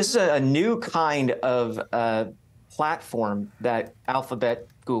right, Josh. This is a new kind of platform that Alphabet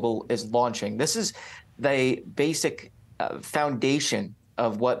Google is launching. This is the basic foundation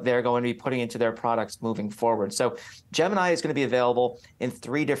of what they're going to be putting into their products moving forward. So Gemini is going to be available in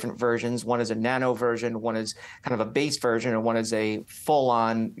 3 different versions. One is a nano version, one is kind of a base version, and one is a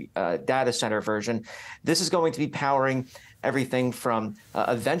full-on data center version. This is going to be powering everything from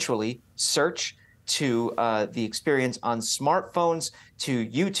eventually search to the experience on smartphones to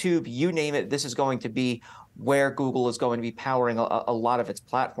YouTube, you name it. This is going to be where Google is going to be powering a lot of its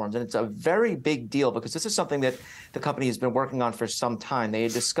platforms. And it's a very big deal because this is something that the company has been working on for some time. They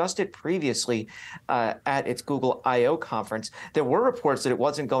had discussed it previously at its Google I/O conference. There were reports that it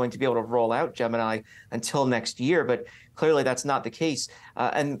wasn't going to be able to roll out Gemini until next year, but clearly that's not the case.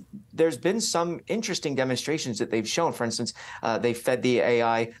 And there's been some interesting demonstrations that they've shown. For instance, they fed the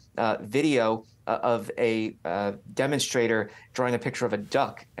AI video of a demonstrator drawing a picture of a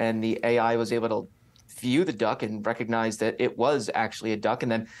duck, and the AI was able to view the duck and recognize that it was actually a duck.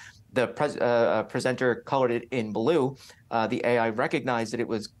 And then the presenter colored it in blue. The AI recognized that it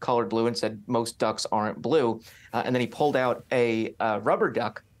was colored blue and said most ducks aren't blue. And then he pulled out a rubber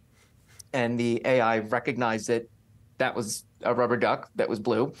duck, and the AI recognized that that was a rubber duck that was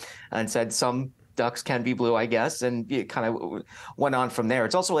blue and said some ducks can be blue, I guess, and it kind of went on from there.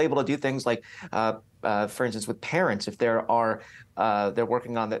 It's also able to do things like, for instance, with parents, if they're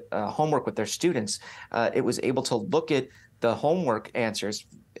working on the homework with their students, it was able to look at the homework answers,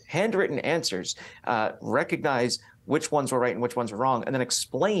 handwritten answers, recognize which ones were right and which ones were wrong, and then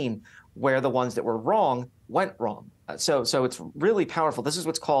explain where the ones that were wrong went wrong. So it's really powerful. This is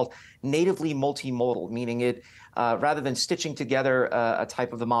what's called natively multimodal, meaning it rather than stitching together a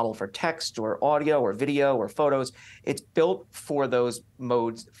type of the model for text or audio or video or photos, it's built for those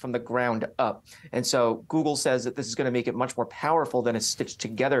modes from the ground up. And so Google says that this is going to make it much more powerful than a stitched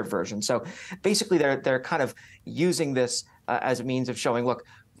together version. So basically they're kind of using this as a means of showing, look,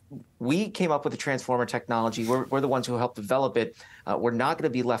 we came up with the transformer technology. We're the ones who helped develop it. We're not going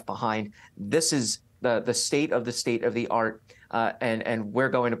to be left behind. This is the state of the art, and we're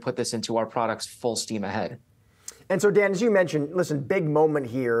going to put this into our products full steam ahead. And so, Dan, as you mentioned, listen, big moment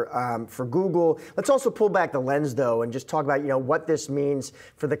here for Google. Let's also pull back the lens, though, and just talk about, what this means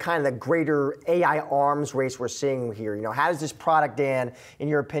for the kind of the greater AI arms race we're seeing here. How does this product, Dan, in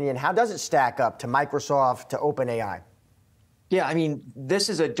your opinion, how does it stack up to Microsoft, to OpenAI? Yeah, I mean, this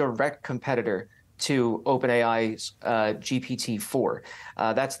is a direct competitor to OpenAI's GPT-4.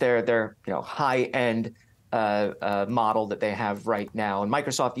 That's their high-end model that they have right now. And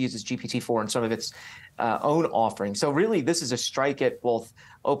Microsoft uses GPT-4 in some of its own offerings. So really, this is a strike at both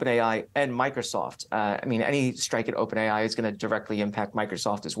OpenAI and Microsoft. I mean, any strike at OpenAI is going to directly impact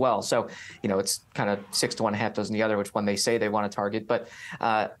Microsoft as well. So, it's kind of 6 to 1, half dozen the other, which one they say they want to target. But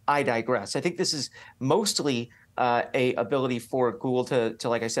I digress. I think this is mostly a ability for Google to,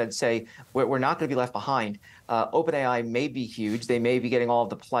 like I said, say, we're not going to be left behind. OpenAI may be huge. They may be getting all of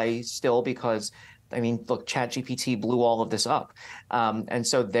the play still because, I mean, look, ChatGPT blew all of this up. And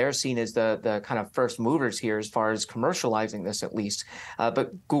so they're seen as the kind of first movers here as far as commercializing this, at least.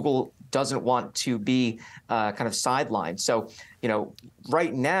 But Google doesn't want to be kind of sidelined. So,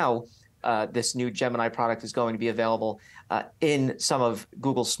 right now, this new Gemini product is going to be available in some of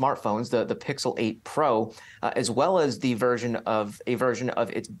Google's smartphones, the Pixel 8 Pro, as well as a version of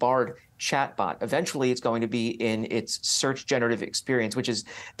its Bard chatbot. Eventually, it's going to be in its search generative experience, which is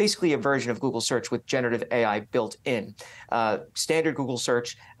basically a version of Google Search with generative AI built in. Standard Google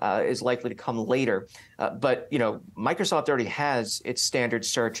Search is likely to come later, but Microsoft already has its standard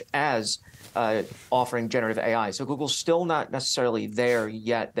search as offering generative AI. So Google's still not necessarily there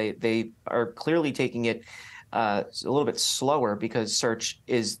yet. They are clearly taking it a little bit slower because search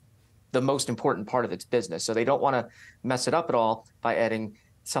is the most important part of its business. So they don't want to mess it up at all by adding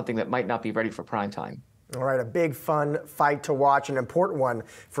something that might not be ready for prime time. All right, a big, fun fight to watch, an important one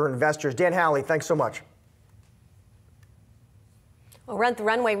for investors. Dan Howley, thanks so much. Well, Rent the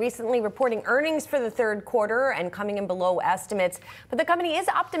Runway recently reporting earnings for the third quarter and coming in below estimates. But the company is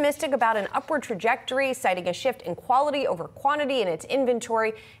optimistic about an upward trajectory, citing a shift in quality over quantity in its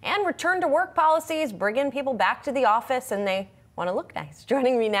inventory and return to work policies, bringing people back to the office, and they want to look nice.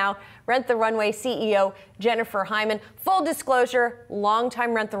 Joining me now, Rent the Runway CEO Jennifer Hyman. Full disclosure,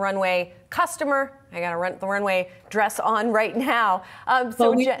 longtime Rent the Runway customer. I got a Rent the Runway dress on right now.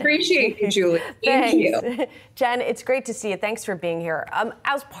 So we appreciate you, Julie. Thank you. Jen, it's great to see you. Thanks for being here.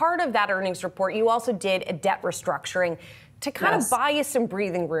 As part of that earnings report, you also did a debt restructuring to kind of buy you some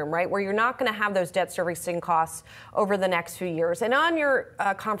breathing room, right, where you're not going to have those debt servicing costs over the next few years. And on your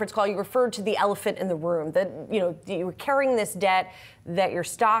conference call, you referred to the elephant in the room, that you were carrying this debt, that your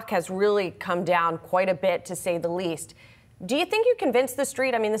stock has really come down quite a bit, to say the least. Do you think you convinced the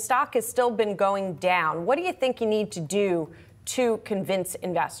street? I mean, the stock has still been going down. What do you think you need to do to convince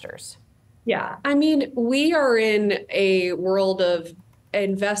investors? Yeah, I mean, we are in a world of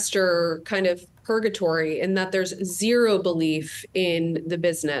investor kind of purgatory in that there's zero belief in the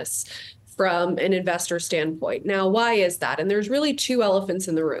business from an investor standpoint. Now, why is that? And there's really two elephants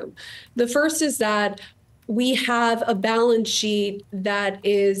in the room. The first is that we have a balance sheet that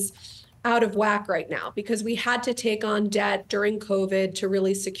is out of whack right now because we had to take on debt during COVID to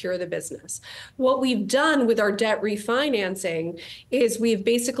really secure the business. What we've done with our debt refinancing is we've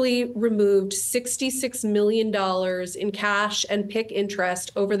basically removed $66 million in cash and PIK interest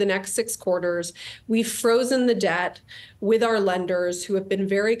over the next 6 quarters. We've frozen the debt with our lenders who have been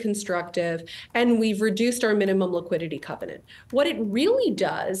very constructive, and we've reduced our minimum liquidity covenant. What it really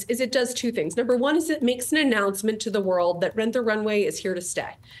does is it does two things. Number one is it makes an announcement to the world that Rent the Runway is here to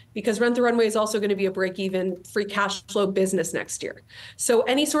stay, because Rent the Runway is also going to be a break-even free cash flow business next year. So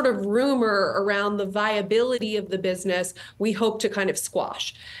any sort of rumor around the viability of the business, we hope to kind of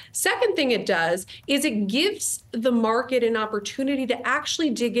squash. Second thing it does is it gives the market an opportunity to actually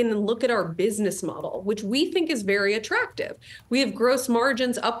dig in and look at our business model, which we think is very attractive. We have gross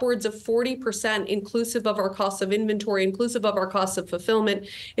margins upwards of 40%, inclusive of our cost of inventory, inclusive of our cost of fulfillment.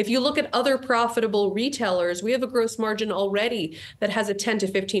 If you look at other profitable retailers, we have a gross margin already that has a 10 to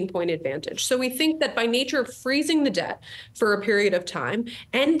 15 point advantage. So we think that by nature of freezing the debt for a period of time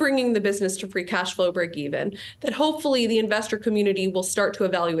and bringing the business to free cash flow break even, that hopefully the investor community will start to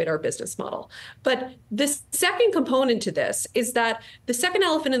evaluate our business model. But the second component to this is that the second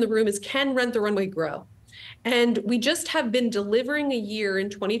elephant in the room is, can Rent the Runway grow? And we just have been delivering a year in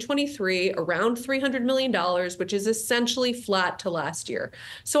 2023 around $300 million, which is essentially flat to last year.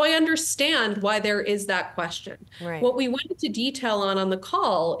 So I understand why there is that question. Right. What we went into detail on the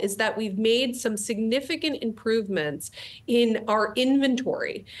call is that we've made some significant improvements in our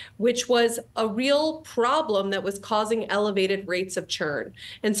inventory, which was a real problem that was causing elevated rates of churn.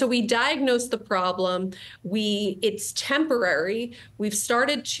 And so we diagnosed the problem. It's temporary. We've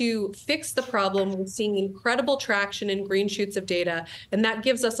started to fix the problem. We're seeing incredible traction and green shoots of data, and that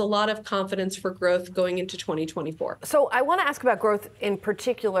gives us a lot of confidence for growth going into 2024. So I want to ask about growth in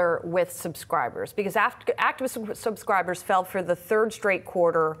particular with subscribers, because active subscribers fell for the third straight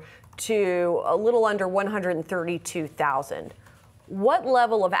quarter to a little under 132,000. What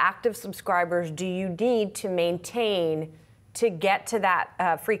level of active subscribers do you need to maintain to get to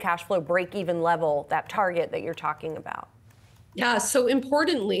that free cash flow break-even level, that target that you're talking about? Yeah, so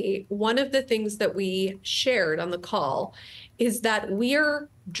importantly, one of the things that we shared on the call is that we are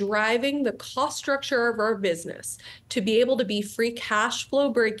driving the cost structure of our business to be able to be free cash flow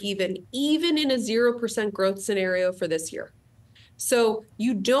break even in a 0% growth scenario for this year. So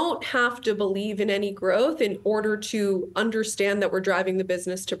you don't have to believe in any growth in order to understand that we're driving the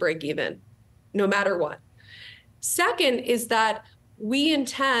business to break even, no matter what. Second is that we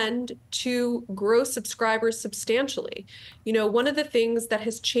intend to grow subscribers substantially. You know, one of the things that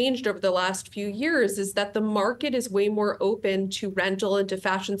has changed over the last few years is that the market is way more open to rental and to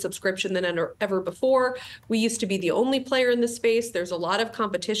fashion subscription than ever before. We used to be the only player in the space. There's a lot of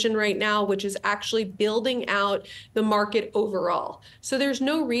competition right now, which is actually building out the market overall. So there's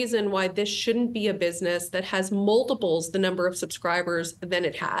no reason why this shouldn't be a business that has multiples the number of subscribers than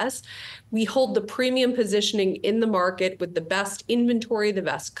it has. We hold the premium positioning in the market with the best inventory, the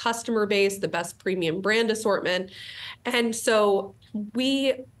best customer base, the best premium brand assortment. And so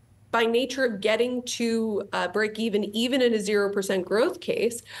we, by nature of getting to break even in a 0% growth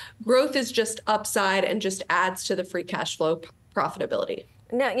case, growth is just upside and just adds to the free cash flow profitability.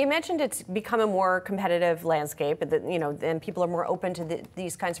 Now, you mentioned it's become a more competitive landscape, and people are more open to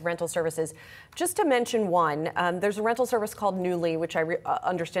these kinds of rental services. Just to mention one, there's a rental service called Nuuly, which I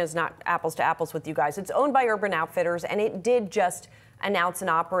understand is not apples to apples with you guys. It's owned by Urban Outfitters, and it did just announce an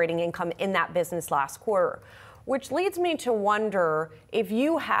operating income in that business last quarter, which leads me to wonder if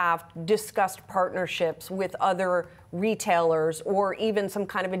you have discussed partnerships with other retailers or even some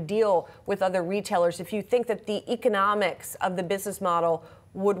kind of a deal with other retailers, if you think that the economics of the business model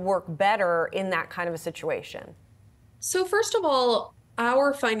would work better in that kind of a situation. So first of all,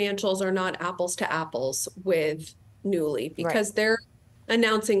 our financials are not apples to apples with Newly because they're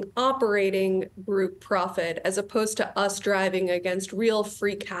announcing operating group profit as opposed to us driving against real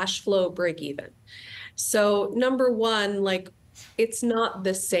free cash flow break even. So number one, like, it's not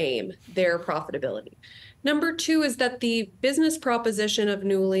the same, their profitability. Number two is that the business proposition of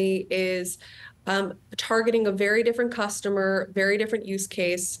Newly is targeting a very different customer, very different use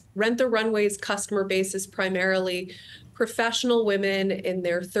case. Rent the Runway's customer base is primarily professional women in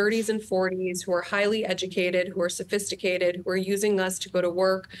their 30s and 40s who are highly educated, who are sophisticated, who are using us to go to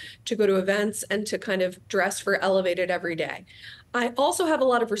work, to go to events, and to kind of dress for elevated every day. I also have a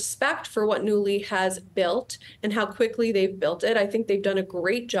lot of respect for what Newly has built and how quickly they've built it. I think they've done a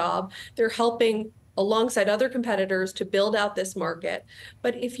great job. They're helping alongside other competitors to build out this market.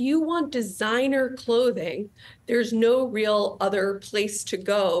 But if you want designer clothing, there's no real other place to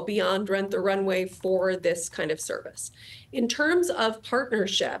go beyond Rent the Runway for this kind of service. In terms of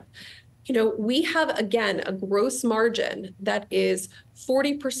partnership, you know, we have, again, a gross margin that is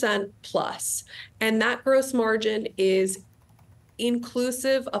 40% plus, and that gross margin is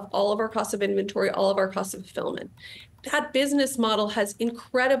inclusive of all of our costs of inventory, all of our costs of fulfillment. That business model has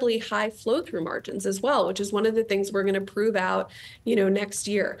incredibly high flow-through margins as well, which is one of the things we're going to prove out, you know, next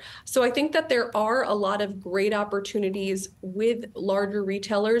year. So I think that there are a lot of great opportunities with larger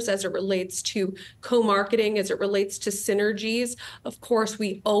retailers as it relates to co-marketing, as it relates to synergies. Of course,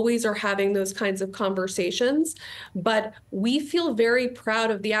 we always are having those kinds of conversations, but we feel very proud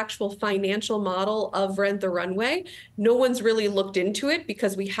of the actual financial model of Rent the Runway. No one's really looked into it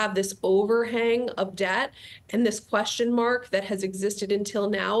because we have this overhang of debt and this question mark that has existed until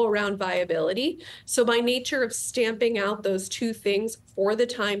now around viability. So by nature of stamping out those two things for the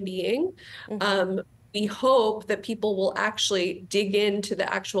time being, we hope that people will actually dig into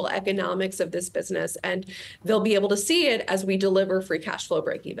the actual economics of this business and they'll be able to see it as we deliver free cash flow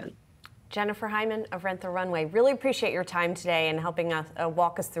break even. Jennifer Hyman of Rent the Runway, really appreciate your time today and helping us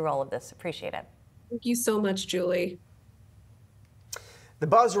walk us through all of this. Appreciate it. Thank you so much, Julie. The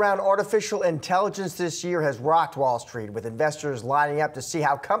buzz around artificial intelligence this year has rocked Wall Street, with investors lining up to see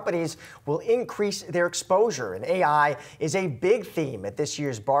how companies will increase their exposure. And AI is a big theme at this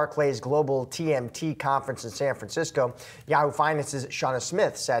year's Barclays Global TMT conference in San Francisco. Yahoo Finance's Shauna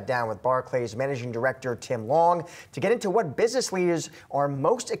Smith sat down with Barclays Managing Director Tim Long to get into what business leaders are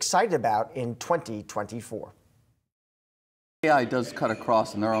most excited about in 2024. AI does cut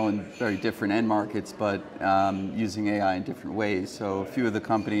across, and they're all in very different end markets, but using AI in different ways. So a few of the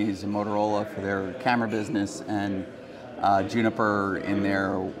companies, Motorola for their camera business and Juniper in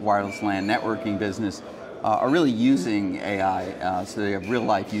their wireless LAN networking business, are really using AI. So they have real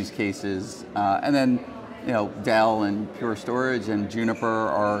life use cases. And then, you know, Dell and Pure Storage and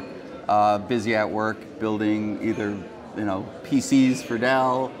Juniper are busy at work building either, you know, PCs for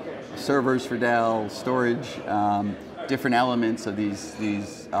Dell, servers for Dell, storage. Different elements of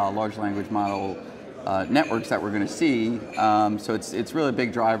these large language model networks that we're going to see. So it's really a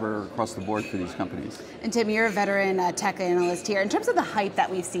big driver across the board for these companies. And Tim, you're a veteran tech analyst here. In terms of the hype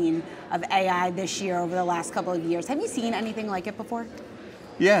that we've seen of AI this year over the last couple of years, have you seen anything like it before?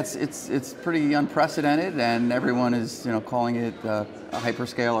 Yeah, it's pretty unprecedented, and everyone is, you know, calling it a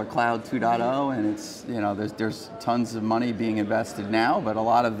hyperscale or cloud 2.0, and it's, you know, there's tons of money being invested now, but a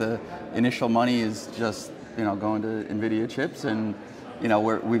lot of the initial money is just, you know, going to NVIDIA chips, and, you know,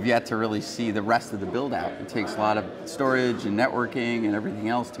 we've yet to really see the rest of the build out. It takes a lot of storage and networking and everything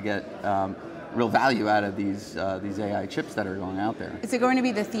else to get real value out of these AI chips that are going out there. Is it going to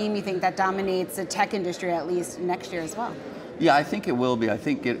be the theme you think that dominates the tech industry at least next year as well? Yeah, I think it will be. I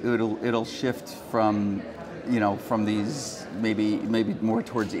think it'll shift from, you know, from these maybe more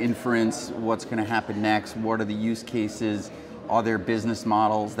towards inference. What's going to happen next? What are the use cases? Are there business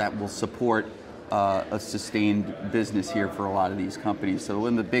models that will support a sustained business here for a lot of these companies? So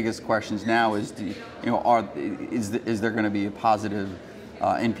one of the biggest questions now is, is there going to be a positive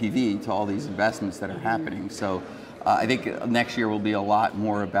NPV to all these investments that are happening? So I think next year will be a lot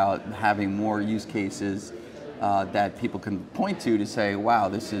more about having more use cases that people can point to say, wow,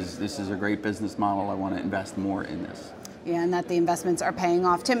 this is a great business model. I want to invest more in this. Yeah, and that the investments are paying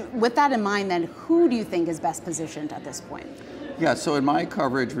off. Tim, with that in mind, then, who do you think is best positioned at this point? Yeah, so in my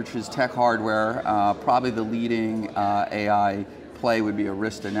coverage, which is tech hardware, probably the leading AI play would be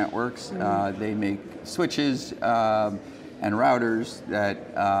Arista Networks. They make switches and routers that,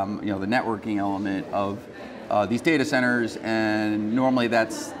 you know, the networking element of these data centers, and normally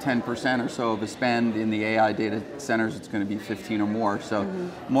that's 10% or so of a spend. In the AI data centers, it's going to be 15 or more. So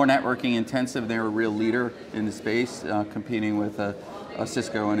more networking intensive. They're a real leader in the space, competing with a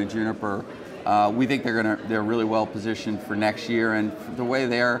Cisco and a Juniper. we think they're really well positioned for next year, and the way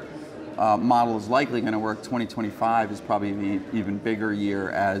their model is likely going to work, 2025 is probably the even bigger year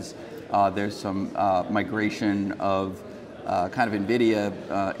as there's some migration of kind of NVIDIA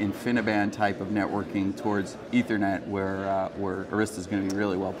InfiniBand type of networking towards Ethernet, where Arista is going to be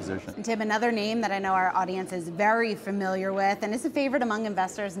really well positioned. And Tim, another name that I know our audience is very familiar with, and is a favorite among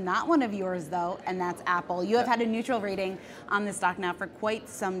investors, not one of yours though, and that's Apple. You have had a neutral rating on the stock now for quite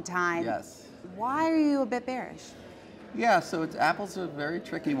some time. Yes. Why are you a bit bearish? Yeah, so Apple's a very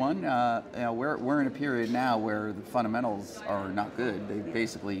tricky one. You know, we're in a period now where the fundamentals are not good. They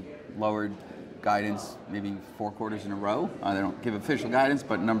basically lowered guidance maybe 4 quarters in a row. They don't give official guidance,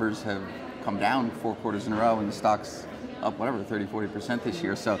 but numbers have come down 4 quarters in a row, and the stock's up whatever 30-40% this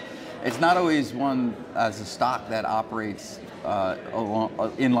year. So it's not always one as a stock that operates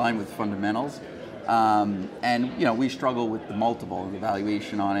in line with fundamentals. And you know, we struggle with the multiple and the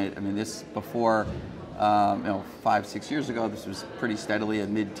valuation on it. I mean, this before, you know, 5-6 years ago, this was pretty steadily a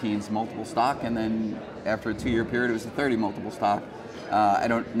mid-teens multiple stock, and then after a 2-year period, it was a 30 multiple stock. I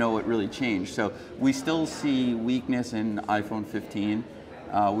don't know what really changed. So we still see weakness in iPhone 15.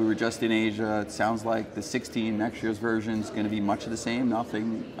 We were just in Asia. It sounds like the 16 next year's version is going to be much of the same,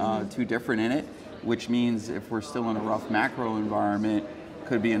 nothing too different in it, which means if we're still in a rough macro environment,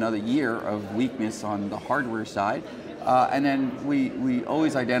 could be another year of weakness on the hardware side. And then we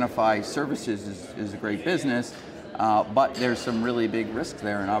always identify services as a great business, but there's some really big risks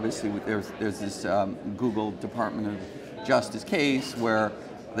there. And obviously there's this Google Department of Justice case where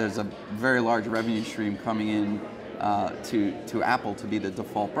there's a very large revenue stream coming in to Apple to be the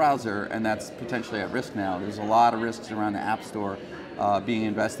default browser, and that's potentially at risk now. There's a lot of risks around the App Store being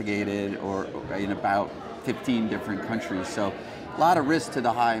investigated or in about 15 different countries. So a lot of risk to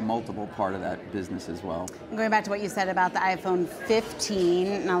the high multiple part of that business as well. And going back to what you said about the iPhone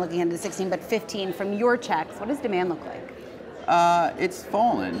 15, not looking at the 16, but 15, from your checks, what does demand look like? It's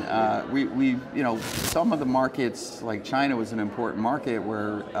fallen. You know, some of the markets, like China was an important market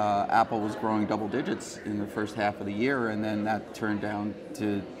where Apple was growing double digits in the first half of the year, and then that turned down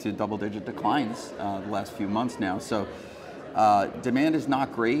to double-digit declines the last few months now. So demand is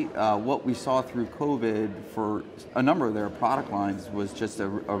not great. What we saw through COVID for a number of their product lines was just a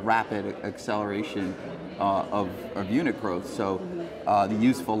rapid acceleration of unit growth. So the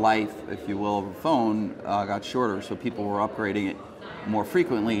useful life, if you will, of a phone got shorter, so people were upgrading it more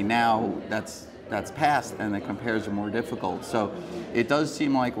frequently. Now that's passed, and the compares are more difficult. So it does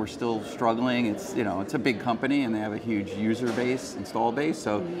seem like we're still struggling. It's, you know, it's a big company, and they have a huge user base, install base.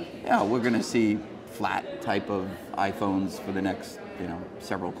 So yeah, we're going to see flat type of iPhones for the next, you know,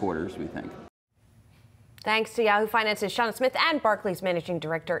 several quarters, we think. Thanks to Yahoo Finance's Shauna Smith and Barclays Managing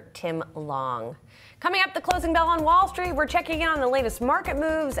Director Tim Long. Coming up, the closing bell on Wall Street, we're checking in on the latest market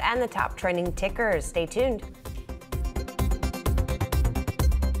moves and the top trending tickers. Stay tuned.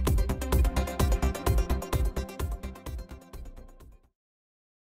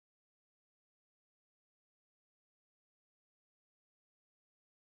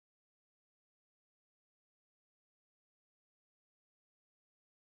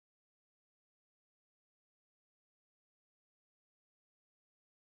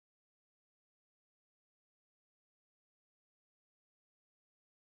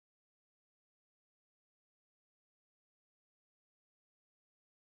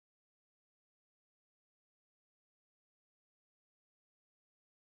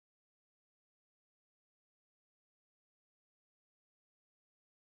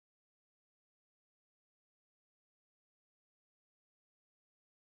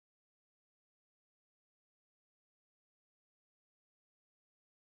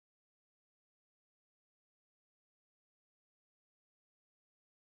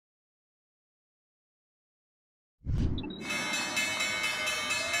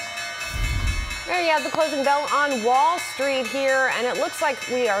 There you have the closing bell on Wall Street here, and it looks like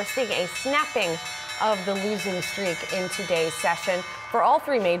we are seeing a snapping of the losing streak in today's session for all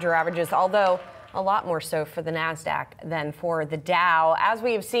 3 major averages, although a lot more so for the Nasdaq than for the Dow. As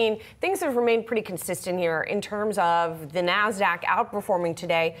we have seen, things have remained pretty consistent here in terms of the Nasdaq outperforming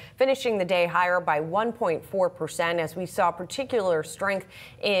today, finishing the day higher by 1.4%, as we saw particular strength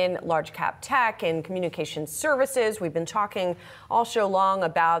in large cap tech and communication services. We've been talking all show long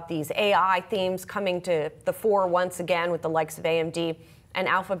about these AI themes coming to the fore once again with the likes of AMD and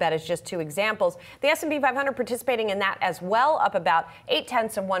Alphabet as just 2 examples. The S&P 500 participating in that as well, up about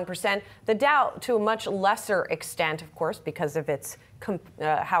 0.8%. The Dow to a much lesser extent, of course, because of its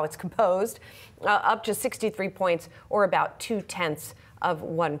how it's composed, up to 63 points, or about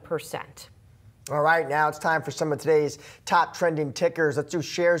 0.2%. All right, now it's time for some of today's top trending tickers. Let's do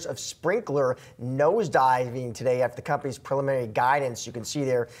shares of Sprinkler nosediving today after the company's preliminary guidance. You can see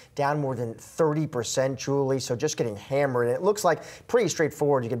they're down more than 30%, Julie, so just getting hammered. And it looks like pretty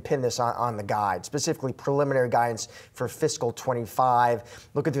straightforward. You can pin this on the guide, specifically preliminary guidance for fiscal 25.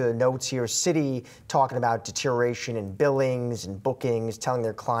 Looking through the notes here, Citi talking about deterioration in billings and bookings, telling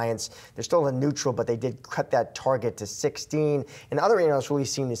their clients they're still in neutral, but they did cut that target to 16. And other analysts really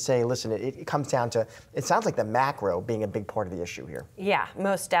seem to say, listen, it comes down to, it sounds like the macro being a big part of the issue here. Yeah,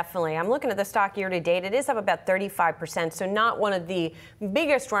 most definitely. I'm looking at the stock year to date. It is up about 35%, so not one of the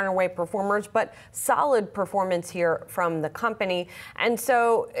biggest runaway performers, but solid performance here from the company. And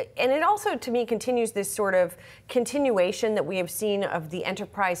so, and it also, to me, continues this sort of continuation that we have seen of the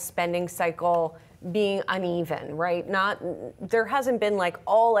enterprise spending cycle being uneven, right? There hasn't been like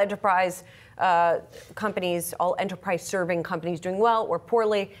all enterprise companies, all enterprise serving companies doing well or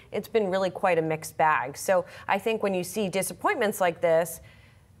poorly. It's been really quite a mixed bag. So I think when you see disappointments like this,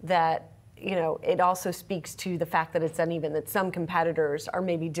 that, you know, it also speaks to the fact that it's uneven, that some competitors are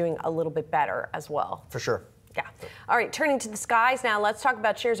maybe doing a little bit better as well. For sure. Yeah. All right, turning to the skies now, let's talk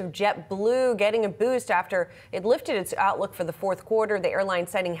about shares of JetBlue getting a boost after it lifted its outlook for the fourth quarter. The airline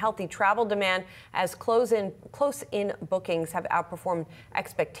citing healthy travel demand as close-in bookings have outperformed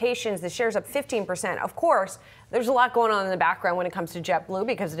expectations. The share's up 15%. Of course, there's a lot going on in the background when it comes to JetBlue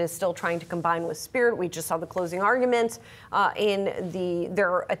because it is still trying to combine with Spirit. We just saw the closing arguments in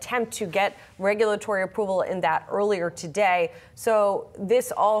their attempt to get regulatory approval in that earlier today. So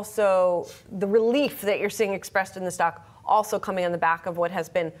this also, the relief that you're seeing expressed in the stock, also coming on the back of what has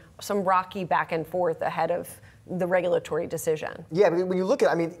been some rocky back and forth ahead of the regulatory decision. Yeah, but when you look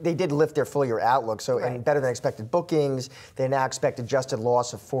at, I mean, they did lift their full year outlook, so right. And better than expected bookings. They now expect adjusted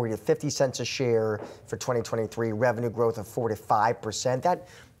loss of 40 to 50 cents a share for 2023, revenue growth of 4 to 5%. That,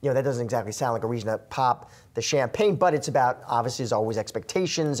 you know, that doesn't exactly sound like a reason to pop the champagne, but it's about, obviously, as always,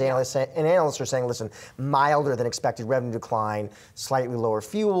 expectations. Analysts are saying, listen, milder than expected revenue decline, slightly lower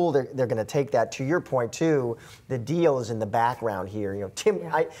fuel. They're going to take that. To your point, too, the deal is in the background here. You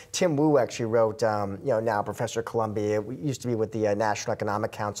know, Tim Wu actually wrote, you know, now a professor at Columbia, used to be with the National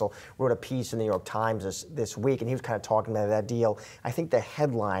Economic Council, wrote a piece in the New York Times this week, and he was kind of talking about that deal. I think the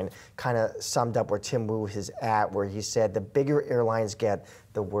headline kind of summed up where Tim Wu is at, where he said the bigger airlines get,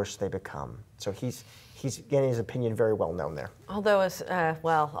 the worse they become. So he's getting his opinion very well known there. Although,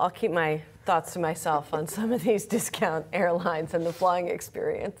 well, I'll keep my thoughts to myself on some of these discount airlines and the flying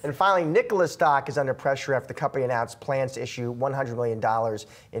experience. And finally, Nikola stock is under pressure after the company announced plans to issue $100 million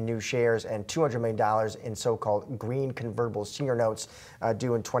in new shares and $200 million in so-called green convertible senior notes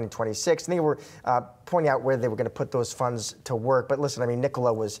due in 2026. And they were pointing out where they were going to put those funds to work. But listen, I mean,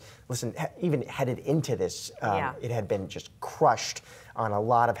 Nikola was, even headed into this, it had been just crushed on a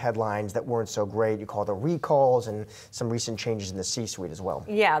lot of headlines that weren't so great. You call the recalls and some recent changes in the C-suite as well.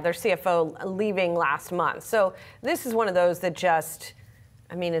 Yeah, their CFO leaving last month. So this is one of those that just,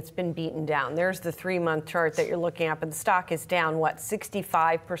 I mean, it's been beaten down. There's the 3-month chart that you're looking at, but the stock is down, what,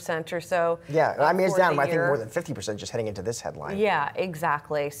 65% or so? Yeah, I mean, it's down, I think, more than 50% just heading into this headline. Yeah,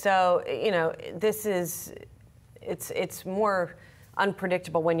 exactly. So, you know, this is, it's more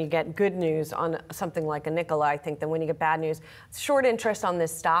unpredictable when you get good news on something like a Nikola, I think, than when you get bad news. Short interest on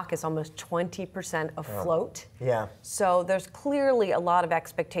this stock is almost 20% of float. Yeah. So there's clearly a lot of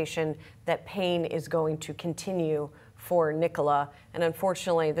expectation that pain is going to continue for Nikola. And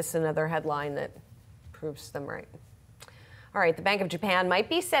unfortunately, this is another headline that proves them right. All right, the Bank of Japan might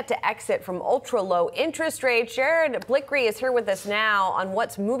be set to exit from ultra-low interest rates. Jared Blickery is here with us now on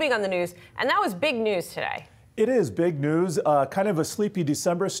what's moving on the news, and that was big news today. It is big news, kind of a sleepy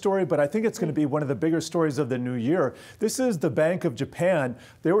December story, but I think it's going to be one of the bigger stories of the new year. This is the Bank of Japan.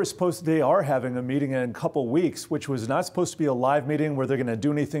 They are having a meeting in a couple weeks, which was not supposed to be a live meeting where they're going to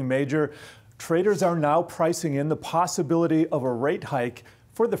do anything major. Traders are now pricing in the possibility of a rate hike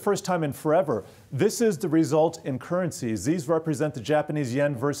for the first time in forever. This is the result in currencies. These represent the Japanese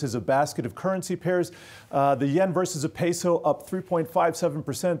yen versus a basket of currency pairs. The yen versus a peso up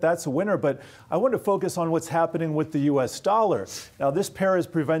 3.57%. That's a winner, but I want to focus on what's happening with the US dollar. Now, this pair is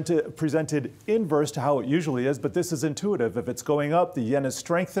presented inverse to how it usually is, but this is intuitive. If it's going up, the yen is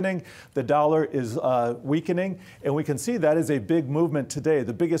strengthening, the dollar is weakening, and we can see that is a big movement today,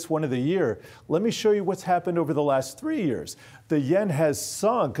 the biggest one of the year. Let me show you what's happened over the last 3 years. The yen has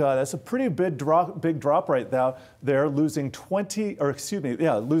sunk. That's a pretty big drop right now. They're losing losing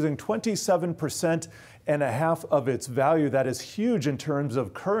 27% 1.5 of its value. That is huge in terms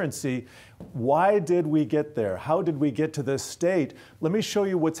of currency. Why did we get there? How did we get to this state? Let me show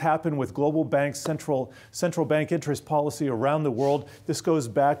you what's happened with global banks, central bank interest policy around the world. This goes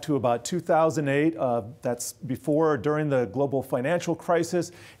back to about 2008. That's before or during the global financial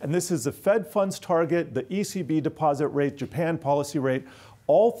crisis. And this is the Fed funds target, the ECB deposit rate, Japan policy rate,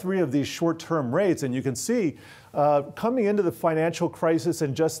 all three of these short-term rates. And you can see coming into the financial crisis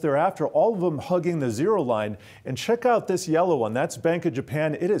and just thereafter, all of them hugging the zero line. And check out this yellow one. That's Bank of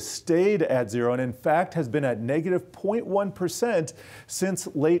Japan. It has stayed at zero and in fact has been at negative 0.1% since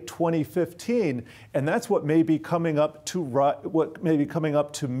late 2015. And that's what may be coming up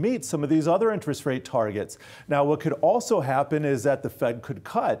to meet some of these other interest rate targets. Now, what could also happen is that the Fed could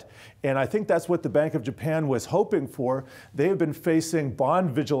cut. And I think that's what the Bank of Japan was hoping for. They have been facing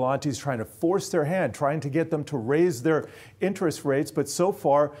bond vigilantes trying to force their hand, trying to get them to raise their interest rates. But so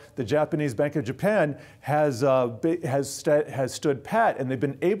far, the Japanese Bank of Japan has stood pat, and they've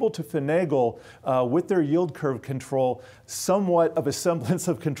been able to finagle with their yield curve control somewhat of a semblance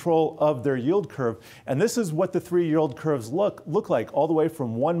of control of their yield curve. And this is what the three yield curves look like, all the way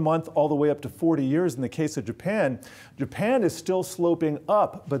from 1 month all the way up to 40 years in the case of Japan. Japan is still sloping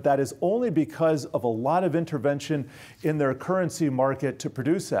up, but that is only because of a lot of intervention in their currency market to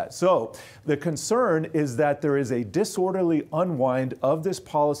produce that. So the concern is that there is a disorderly unwind of this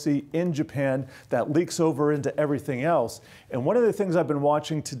policy in Japan that leaks over into everything else. And one of the things I've been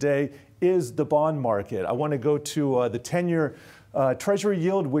watching today is the bond market. I want to go to the 10-year Treasury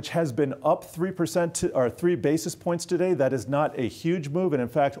yield, which has been up 3% or 3 basis points today. That is not a huge move, and in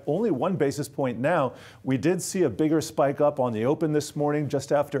fact, only 1 basis point now. We did see a bigger spike up on the open this morning,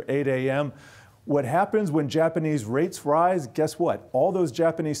 just after 8 a.m. What happens when Japanese rates rise? Guess what? All those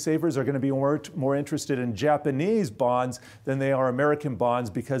Japanese savers are going to be more interested in Japanese bonds than they are American bonds,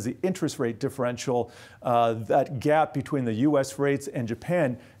 because the interest rate differential, that gap between the U.S. rates and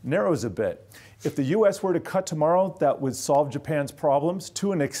Japan, narrows a bit. If the U.S. were to cut tomorrow, that would solve Japan's problems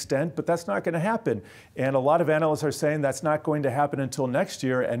to an extent, but that's not going to happen. And a lot of analysts are saying that's not going to happen until next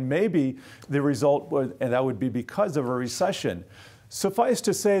year, and maybe the result and that would be because of a recession. Suffice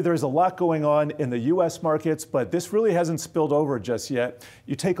to say, there's a lot going on in the U.S. markets, but this really hasn't spilled over just yet.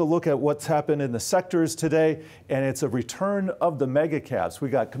 You take a look at what's happened in the sectors today, and it's a return of the mega caps. We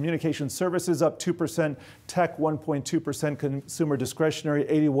got communication services up 2%, tech 1.2%, consumer discretionary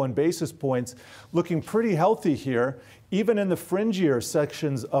 81 basis points, looking pretty healthy here. Even in the fringier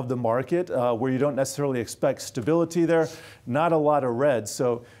sections of the market, where you don't necessarily expect stability there, not a lot of red.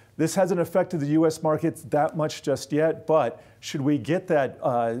 So this hasn't affected the U.S. markets that much just yet, but should we get that,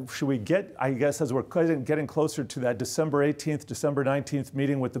 I guess, as we're getting closer to that December 18th, December 19th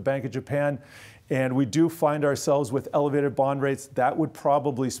meeting with the Bank of Japan, and we do find ourselves with elevated bond rates, that would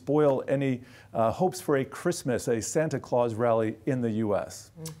probably spoil any hopes for a Christmas, a Santa Claus rally in the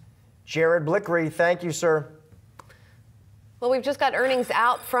U.S. Jared Blickery, thank you, sir. Well, we've just got earnings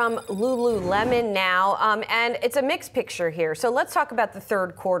out from Lululemon now, and it's a mixed picture here. So let's talk about the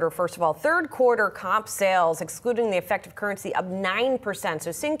third quarter, first of all. Third quarter comp sales, excluding the effect of currency, up 9%.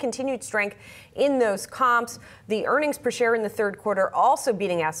 So seeing continued strength in those comps. The earnings per share in the third quarter also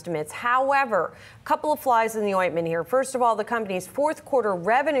beating estimates. However, a couple of flies in the ointment here. First of all, the company's fourth quarter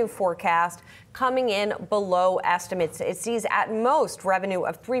revenue forecast coming in below estimates. It sees at most revenue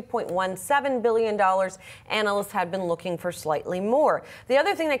of $3.17 billion. Analysts had been looking for slightly more. The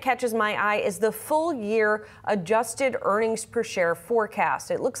other thing that catches my eye is the full year adjusted earnings per share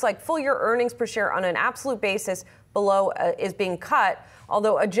forecast. It looks like full year earnings per share on an absolute basis below is being cut,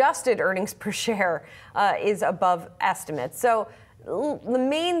 although adjusted earnings per share is above estimates. So the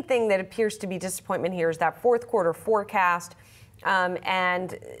main thing that appears to be disappointment here is that fourth quarter forecast.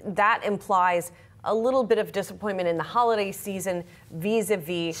 And that implies a little bit of disappointment in the holiday season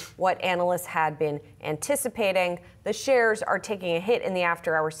vis-a-vis what analysts had been anticipating. The shares are taking a hit in the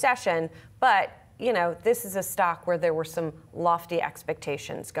after-hour session, but you know, this is a stock where there were some lofty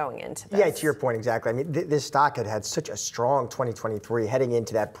expectations going into this. Yeah, to your point, exactly. I mean, this stock had such a strong 2023 heading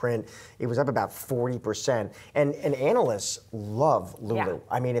into that print. It was up about 40%. And analysts love Lulu. Yeah.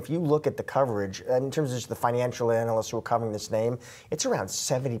 I mean, if you look at the coverage, in terms of just the financial analysts who are covering this name, it's around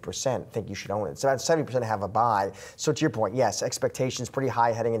 70% think you should own it. It's about 70% have a buy. So to your point, yes, expectations pretty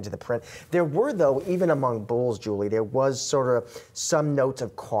high heading into the print. There were, though, even among bulls, Julie, there was sort of some notes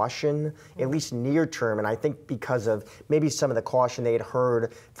of caution, at least near term, and I think because of maybe some of the caution they had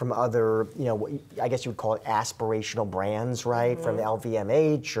heard from other, I guess you would call it aspirational brands, right? From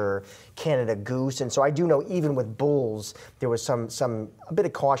LVMH or Canada Goose. And so I do know even with bulls, there was a bit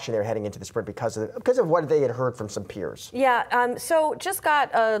of caution there heading into the sprint because of what they had heard from some peers. Yeah, so just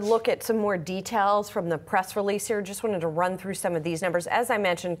got a look at some more details from the press release here. Just wanted to run through some of these numbers. As I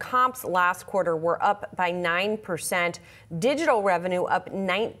mentioned, comps last quarter were up by 9%, digital revenue up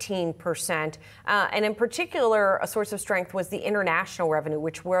 19%, and in particular, a source of strength was the international revenue,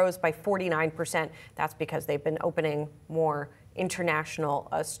 which rose by 49%. That's because they've been opening more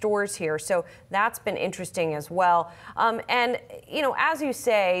international stores here. So that's been interesting as well. And, as you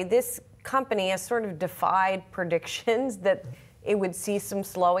say, this company has sort of defied predictions that it would see some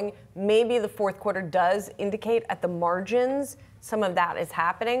slowing. Maybe the fourth quarter does indicate at the margins some of that is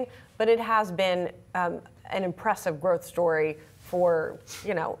happening, but it has been an impressive growth story for,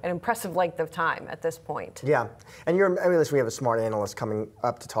 an impressive length of time at this point. Yeah, and listen, we have a smart analyst coming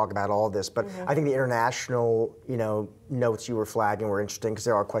up to talk about all this, but I think the international, notes you were flagging were interesting because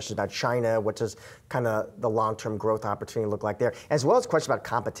there are questions about China. What does kind of the long-term growth opportunity look like there, as well as questions about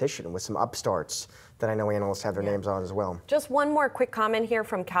competition with some upstarts that I know analysts have their names on as well. Just one more quick comment here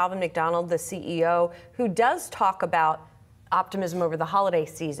from Calvin McDonald, the CEO, who does talk about optimism over the holiday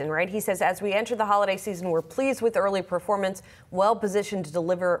season, right? He says, as we enter the holiday season, we're pleased with early performance, well positioned to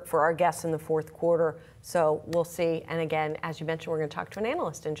deliver for our guests in the fourth quarter. So we'll see. And again, as you mentioned, we're going to talk to an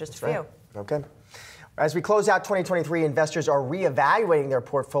analyst in just a few. Okay. As we close out 2023, investors are reevaluating their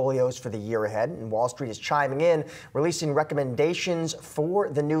portfolios for the year ahead, and Wall Street is chiming in, releasing recommendations for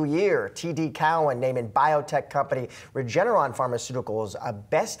the new year. TD Cowen naming biotech company Regeneron Pharmaceuticals a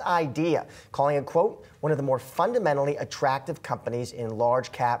best idea, calling it, quote, one of the more fundamentally attractive companies in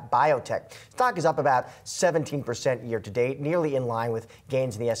large cap biotech. Stock is up about 17% year to date, nearly in line with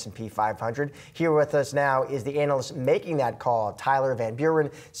gains in the S&P 500. Here with us now is the analyst making that call, Tyler Van Buren,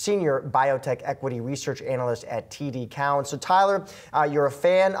 Senior Biotech Equity Research Analyst at TD Cowen. So Tyler, you're a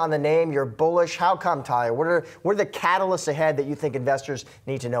fan on the name, you're bullish. How come, Tyler? What are the catalysts ahead that you think investors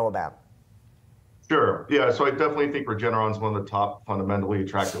need to know about? Sure. Yeah, so I definitely think Regeneron is one of the top fundamentally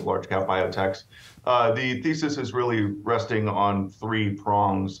attractive large cap biotechs. The thesis is really resting on three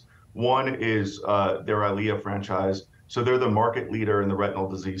prongs. One is their EYLEA franchise. So they're the market leader in the retinal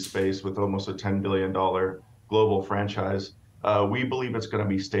disease space with almost a $10 billion global franchise. We believe it's going to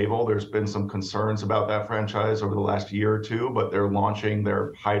be stable. There's been some concerns about that franchise over the last year or two, but they're launching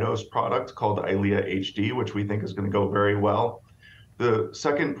their high-dose product called EYLEA HD, which we think is going to go very well. The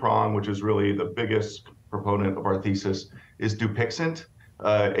second prong, which is really the biggest proponent of our thesis, is Dupixent,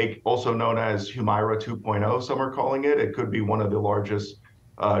 also known as Humira 2.0, some are calling it. It could be one of the largest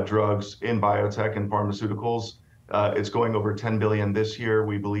drugs in biotech and pharmaceuticals. It's going over $10 billion this year.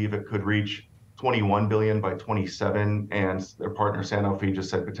 We believe it could reach $21 billion by 27, and their partner Sanofi just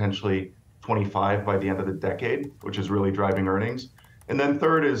said potentially 25 by the end of the decade, which is really driving earnings. And then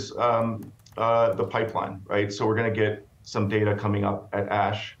third is the pipeline, right? So we're going to get some data coming up at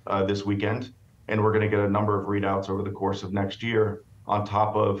ASH this weekend, and we're going to get a number of readouts over the course of next year on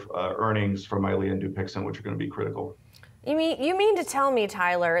top of earnings from EYLEA and Dupixent, which are going to be critical. You mean to tell me,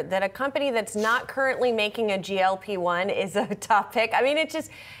 Tyler, that a company that's not currently making a GLP-1 is a top pick? I mean,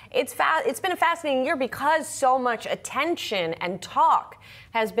 it's been a fascinating year because so much attention and talk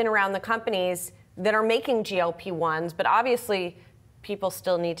has been around the companies that are making GLP-1s, but obviously people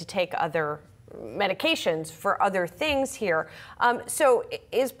still need to take other medications for other things here. So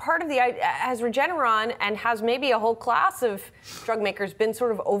is part of has Regeneron and has maybe a whole class of drug makers been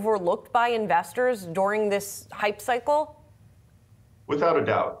sort of overlooked by investors during this hype cycle? Without a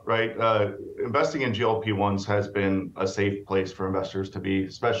doubt, right? Investing in GLP-1s has been a safe place for investors to be,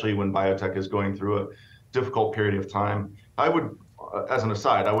 especially when biotech is going through a difficult period of time. I would, as an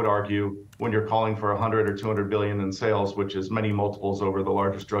aside, I would argue when you're calling for 100 or 200 billion in sales, which is many multiples over the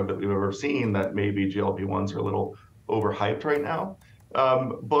largest drug that we've ever seen, that maybe GLP-1s are a little overhyped right now.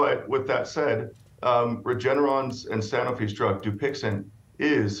 But with that said, Regeneron's and Sanofi's drug Dupixent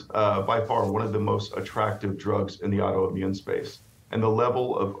is by far one of the most attractive drugs in the autoimmune space. And the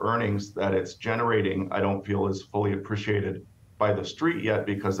level of earnings that it's generating, I don't feel is fully appreciated by the street yet,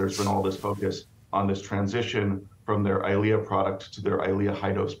 because there's been all this focus on this transition from their EYLEA product to their EYLEA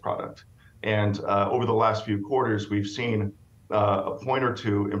high-dose product. And over the last few quarters, we've seen a point or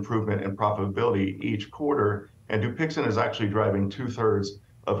two improvement in profitability each quarter, and Dupixent is actually driving 2/3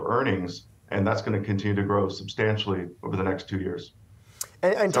 of earnings, and that's going to continue to grow substantially over the next 2 years.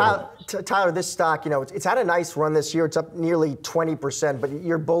 And Tyler, this stock, it's had a nice run this year. It's up nearly 20%, but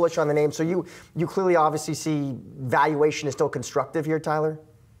you're bullish on the name. So you clearly obviously see valuation is still constructive here, Tyler?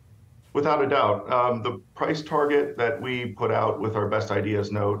 Without a doubt. The price target that we put out with our best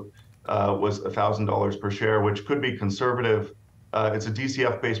ideas note was $1,000 per share, which could be conservative. It's a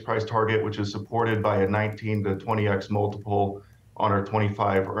DCF-based price target, which is supported by a 19 to 20x multiple on our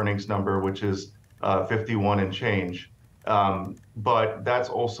 25 earnings number, which is 51 and change. But that's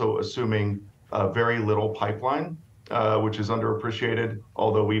also assuming very little pipeline, which is underappreciated,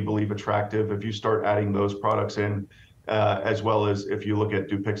 although we believe attractive. If you start adding those products in, as well as if you look at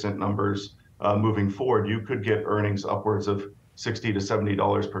Dupixent numbers moving forward, you could get earnings upwards of $60 to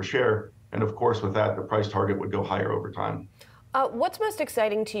 $70 per share. And of course, with that, the price target would go higher over time. What's most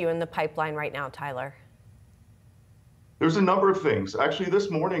exciting to you in the pipeline right now, Tyler? There's a number of things. Actually,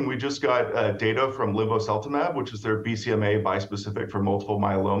 this morning, we just got data from linvoseltamab, which is their BCMA bispecific for multiple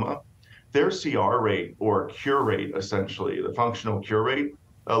myeloma. Their CR rate, or cure rate, essentially, the functional cure rate,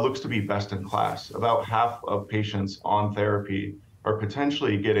 looks to be best in class. About half of patients on therapy are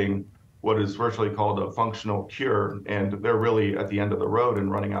potentially getting what is virtually called a functional cure, and they're really at the end of the road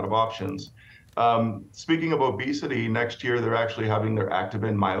and running out of options. Speaking of obesity, next year they're actually having their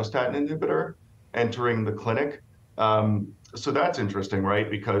activin myostatin inhibitor entering the clinic. So that's interesting, right?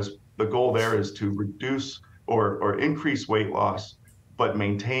 Because the goal there is to reduce or increase weight loss, but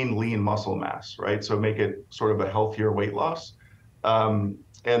maintain lean muscle mass, right? So make it sort of a healthier weight loss.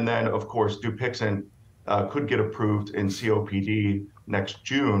 And then, of course, Dupixent could get approved in COPD next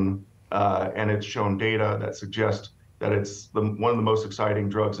June, and it's shown data that suggests that it's one of the most exciting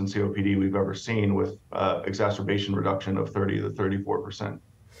drugs in COPD we've ever seen, with exacerbation reduction of 30 to 34%.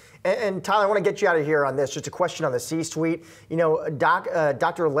 And Tyler, I want to get you out of here on this. Just a question on the C-suite. You know,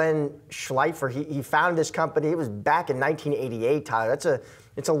 Dr. Len Schleifer, he founded this company. It was back in 1988, Tyler.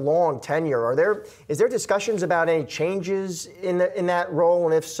 It's a long tenure. Is there discussions about any changes in that role?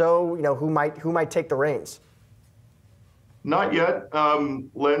 And if so, you know, who might take the reins? Not yet.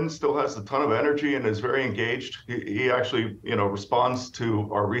 Len still has a ton of energy and is very engaged. He actually, you know, responds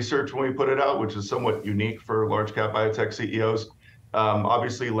to our research when we put it out, which is somewhat unique for large cap biotech CEOs.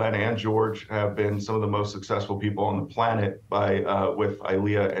 Obviously, Len and George have been some of the most successful people on the planet with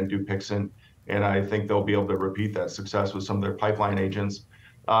Eylea and Dupixent, and I think they'll be able to repeat that success with some of their pipeline agents.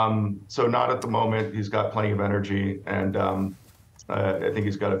 So not at the moment. He's got plenty of energy, and I think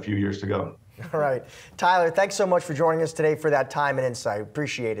he's got a few years to go. All right. Tyler, thanks so much for joining us today for that time and insight.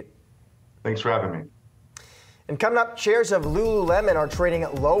 Appreciate it. Thanks for having me. And coming up, shares of Lululemon are trading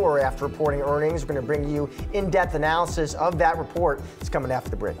lower after reporting earnings. We're going to bring you in-depth analysis of that report. It's coming after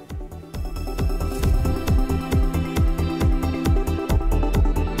the break.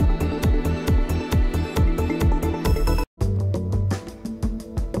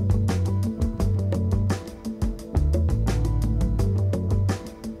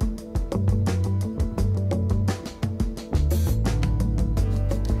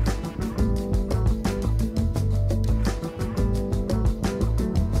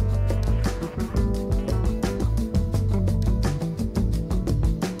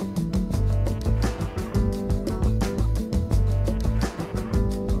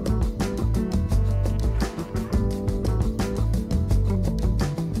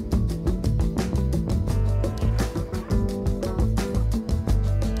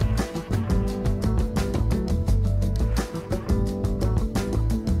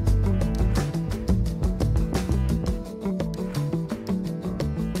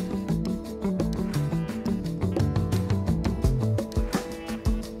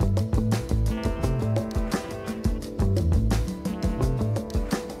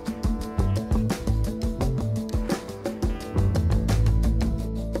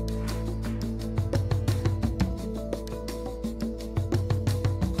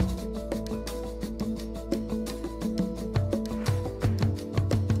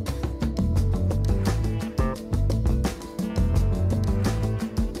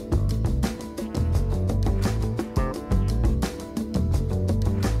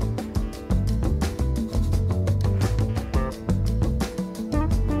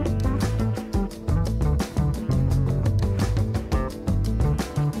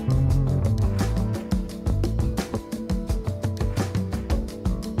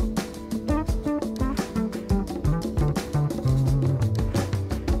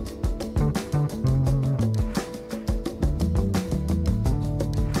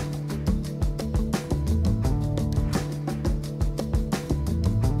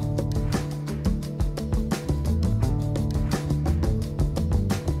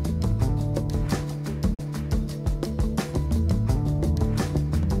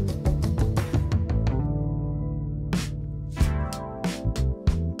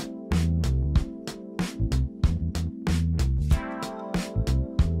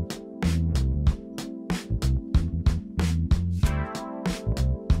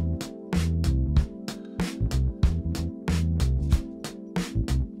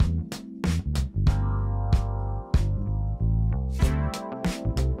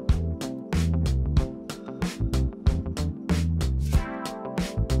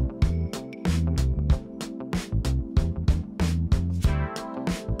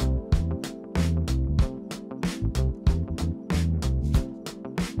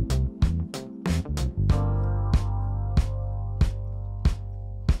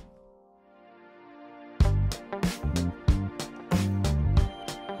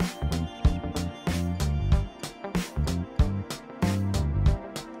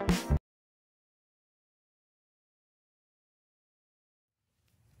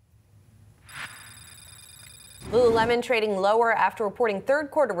 Lululemon trading lower after reporting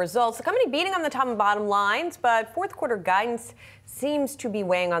third quarter results. The company beating on the top and bottom lines, but fourth quarter guidance seems to be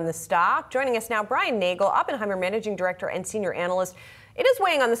weighing on the stock. Joining us now, Brian Nagel, Oppenheimer Managing Director and Senior Analyst. It is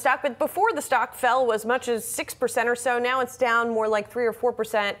weighing on the stock, but before the stock fell as much as 6% or so. Now it's down more like 3 or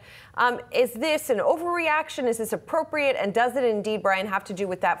 4%. Is this an overreaction? Is this appropriate? And does it indeed, Brian, have to do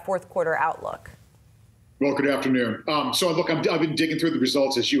with that fourth quarter outlook? Well, good afternoon. So look, I've been digging through the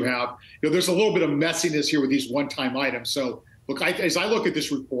results as you have. There's a little bit of messiness here with these one-time items. So look, as I look at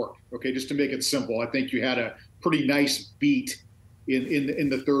this report, okay, just to make it simple, I think you had a pretty nice beat in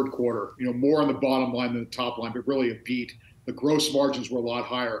the third quarter. More on the bottom line than the top line, but really a beat. The gross margins were a lot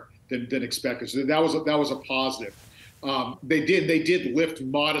higher than expected. So that was a positive. They did lift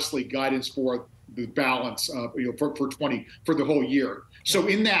modestly guidance for the balance, for the whole year. So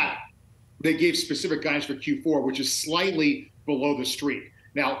in that, they gave specific guidance for Q4, which is slightly below the street.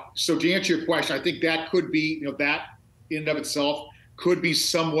 Now, so to answer your question, I think that could be, that in and of itself could be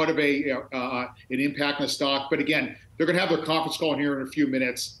somewhat of an impact on the stock. But again, they're going to have their conference call here in a few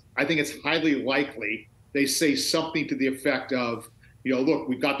minutes. I think it's highly likely they say something to the effect of, look,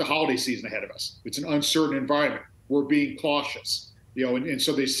 we've got the holiday season ahead of us. It's an uncertain environment. We're being cautious, and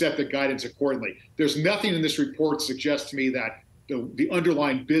so they set the guidance accordingly. There's nothing in this report that suggests to me that the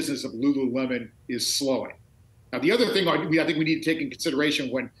underlying business of Lululemon is slowing. Now, the other thing I think we need to take in consideration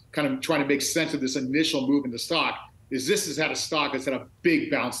when kind of trying to make sense of this initial move in the stock is this has had a stock that's had a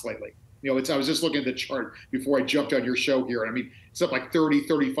big bounce lately. I was just looking at the chart before I jumped on your show here. And I mean, it's up like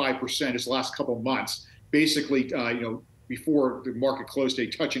 35% this last couple of months, basically, before the market closed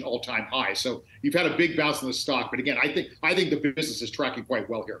today, touching all-time high. So you've had a big bounce in the stock. But again, I think the business is tracking quite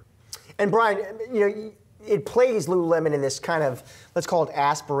well here. And Brian, it plays Lululemon in this kind of, let's call it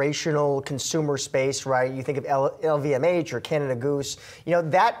aspirational consumer space, right? You think of LVMH or Canada Goose,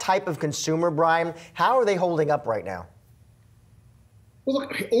 that type of consumer, Brian, how are they holding up right now? Well,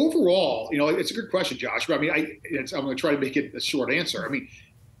 look, overall, it's a good question, Josh, but I mean, I'm going to try to make it a short answer. I mean,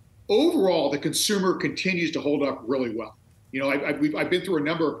 overall, the consumer continues to hold up really well. I've been through a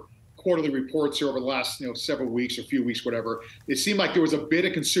number of quarterly reports here over the last several weeks or few weeks, whatever. It seemed like there was a bit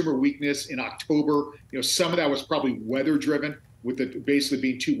of consumer weakness in October. Some of that was probably weather driven, with it basically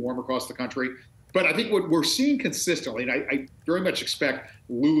being too warm across the country. But I think what we're seeing consistently, and I very much expect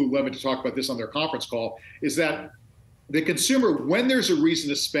Lululemon to talk about this on their conference call, is that the consumer, when there's a reason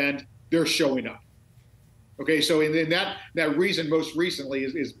to spend, they're showing up. Okay, so in that reason most recently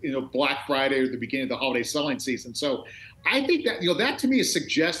is Black Friday or the beginning of the holiday selling season. So I think that that to me is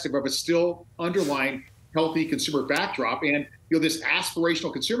suggestive of a still underlying healthy consumer backdrop, and this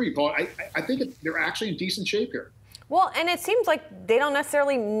aspirational consumer you call it. I think they're actually in decent shape here. Well, and it seems like they don't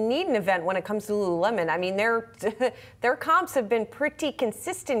necessarily need an event when it comes to Lululemon. I mean, their comps have been pretty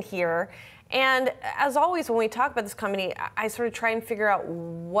consistent here. And as always, when we talk about this company, I sort of try and figure out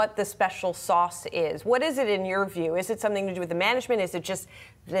what the special sauce is. What is it in your view? Is it something to do with the management? Is it just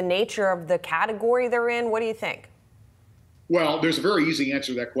the nature of the category they're in? What do you think? Well, there's a very easy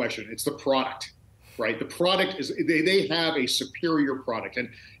answer to that question. It's the product, right? The product is, they have a superior product. And,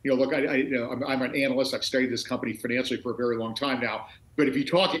 look, I'm an analyst. I've studied this company financially for a very long time now. But if you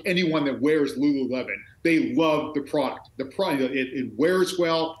talk to anyone that wears Lululemon, they love the product. The product, it wears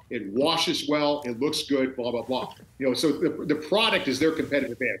well, it washes well, it looks good, blah, blah, blah. So the product is their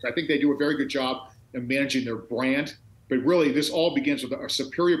competitive advantage. I think they do a very good job in managing their brand. But really, this all begins with a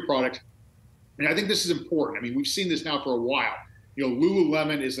superior product. And I think this is important. I mean, we've seen this now for a while.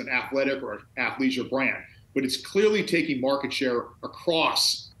 Lululemon is an athletic or athleisure brand, but it's clearly taking market share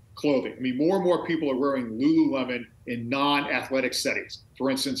across clothing. I mean, more and more people are wearing Lululemon in non-athletic settings.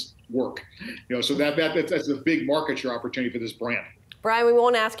 For instance, work. So that's a big market share opportunity for this brand. Brian, we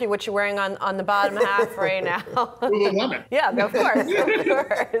won't ask you what you're wearing on the bottom half right now. Lululemon. Yeah, of course, of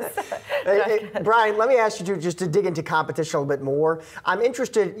course. Hey, Brian, let me ask you just to dig into competition a little bit more. I'm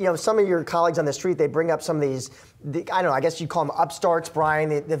interested, some of your colleagues on the street, they bring up some of these, I don't know, I guess you call them upstarts, Brian.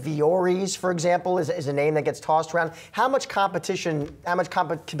 The Vioris, for example, is a name that gets tossed around. How much competition, how much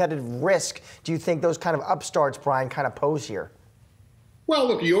competitive risk do you think those kind of upstarts, Brian, kind of pose here? Well,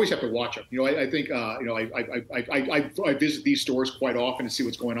 look, you always have to watch them. I think, I visit these stores quite often to see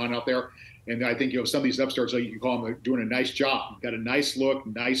what's going on out there. And I think, some of these upstarts, like you call them, are doing a nice job. You've got a nice look,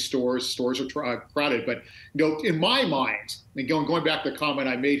 nice stores. Stores are crowded. But, in my mind, and going back to the comment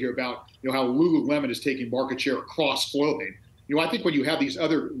I made here about, how Lululemon is taking market share across clothing, I think when you have these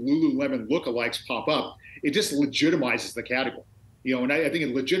other Lululemon lookalikes pop up, it just legitimizes the category. And I think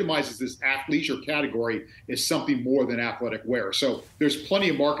it legitimizes this athleisure category as something more than athletic wear. So there's plenty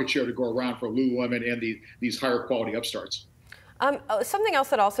of market share to go around for Lululemon and these higher quality upstarts. Something else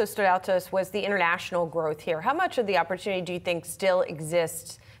that also stood out to us was the international growth here. How much of the opportunity do you think still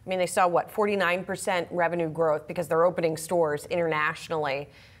exists? I mean, they saw, what, 49% revenue growth because they're opening stores internationally.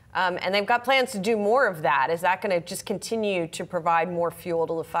 And they've got plans to do more of that. Is that going to just continue to provide more fuel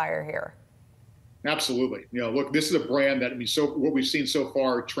to the fire here? Absolutely. Look, this is a brand that, so what we've seen so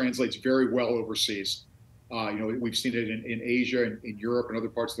far translates very well overseas. We've seen it in Asia and in Europe and other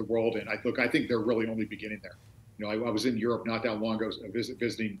parts of the world. And I think they're really only beginning there. I was in Europe not that long ago,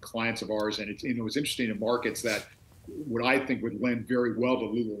 visiting clients of ours, and it was interesting in markets that what I think would lend very well to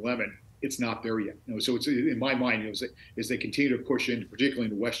Lululemon. It's not there yet. So it's in my mind, as they continue to push in, particularly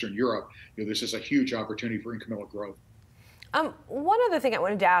in Western Europe, there's just a huge opportunity for incremental growth. One other thing I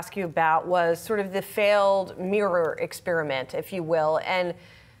wanted to ask you about was sort of the failed mirror experiment, if you will, and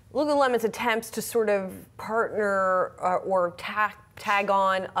Lululemon's attempts to sort of partner or tag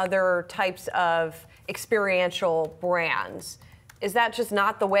on other types of experiential brands. Is that just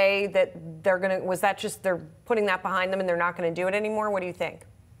not the way that they're they're putting that behind them and they're not going to do it anymore? What do you think?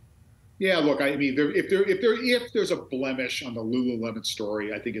 Yeah, look, if there's a blemish on the Lululemon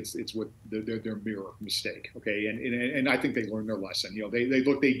story, I think it's with their mirror mistake. Okay, and I think they learned their lesson.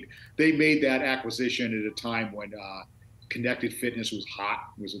 They made that acquisition at a time when connected fitness was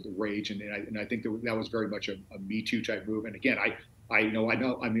hot, was the rage, and I think that was very much a Me Too type move. And again,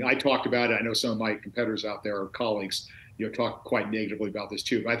 I talked about it. I know some of my competitors out there, or colleagues, talk quite negatively about this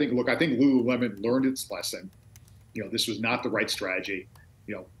too. But I think Lululemon learned its lesson. This was not the right strategy.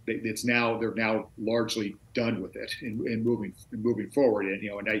 They're now largely done with it and moving forward.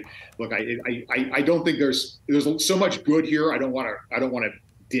 And I don't think there's so much good here. I don't want to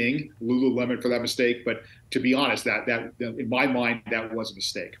ding Lululemon for that mistake, but to be honest, that in my mind, that was a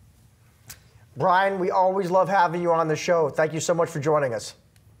mistake. Brian, we always love having you on the show. Thank you so much for joining us.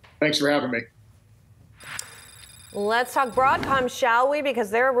 Thanks for having me. Let's talk Broadcom, shall we? Because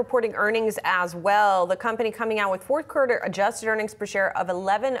they're reporting earnings as well. The company coming out with fourth quarter adjusted earnings per share of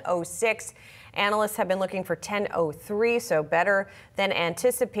 $11.06. Analysts have been looking for $10.03, so better than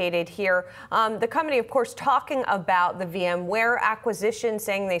anticipated here. The company, of course, talking about the VMware acquisition,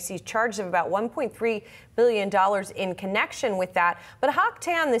 saying they see charges of about $1.3 billion in connection with that. But Hock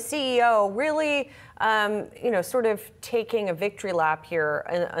Tan, the CEO, really, sort of taking a victory lap here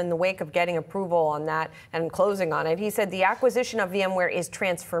in the wake of getting approval on that and closing on it. He said the acquisition of VMware is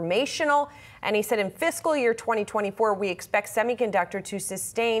transformational. And he said in fiscal year 2024, we expect semiconductor to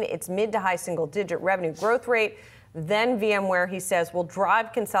sustain its mid to high single digit revenue growth rate. Then VMware, he says, will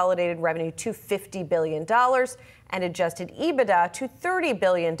drive consolidated revenue to $50 billion and adjusted EBITDA to $30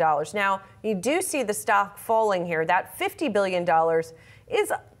 billion. Now, you do see the stock falling here. That $50 billion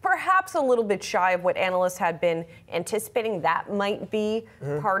is perhaps a little bit shy of what analysts had been anticipating. That might be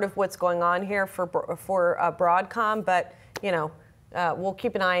part of what's going on here for Broadcom. But, we'll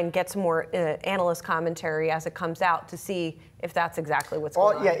keep an eye and get some more analyst commentary as it comes out to see if that's exactly what's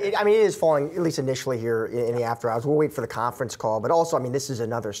going on. It is falling, at least initially here in the after hours. We'll wait for the conference call. But also, this is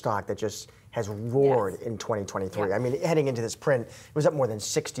another stock that just has roared in 2023. Yeah. Heading into this print, it was up more than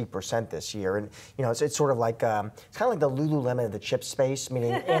 60% this year. And, it's sort of like, it's kind of like the Lululemon of the chip space,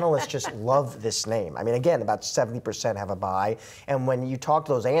 meaning analysts just love this name. Again, about 70% have a buy. And when you talk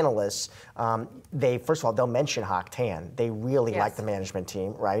to those analysts, first of all, they'll mention Hock Tan. They really like the management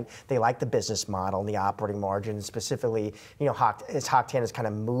team, right? They like the business model and the operating margin. Specifically, Hock Tan has kind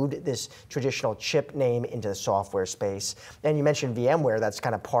of moved this traditional chip name into the software space. And you mentioned VMware, that's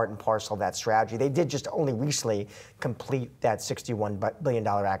kind of part and parcel of that strategy. They did just only recently complete that $61 billion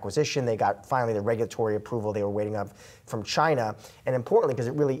acquisition. They got finally the regulatory approval they were waiting up from China. And importantly, because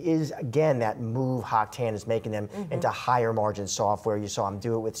it really is, again, that move Hock Tan is making them into higher margin software. You saw them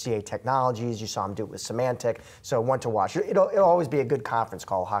do it with CA Technologies. You saw them do it with Symantec. So one to watch. It'll always be a good conference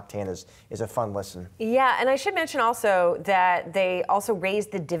call. Hock Tan is a fun listen. Yeah, and I should mention also that they also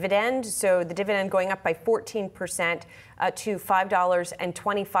raised the dividend. So the dividend going up by 14% to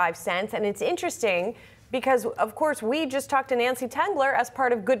 $5.25. And it's interesting because, of course, we just talked to Nancy Tengler as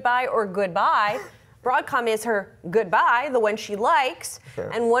part of Goodbye or Goodbye. Broadcom is her goodbye, the one she likes.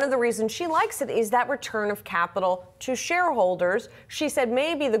 Sure. And one of the reasons she likes it is that return of capital to shareholders. She said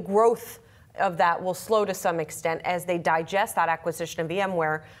maybe the growth of that will slow to some extent as they digest that acquisition of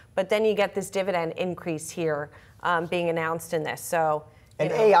VMware. But then you get this dividend increase here being announced in this. So,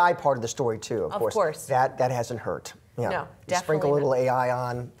 and AI part of the story too, of course. That hasn't hurt. No, definitely. Sprinkle a little AI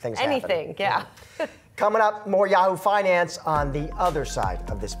on, things happen. Anything, yeah. Coming up, more Yahoo Finance on the other side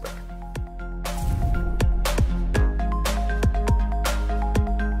of this break.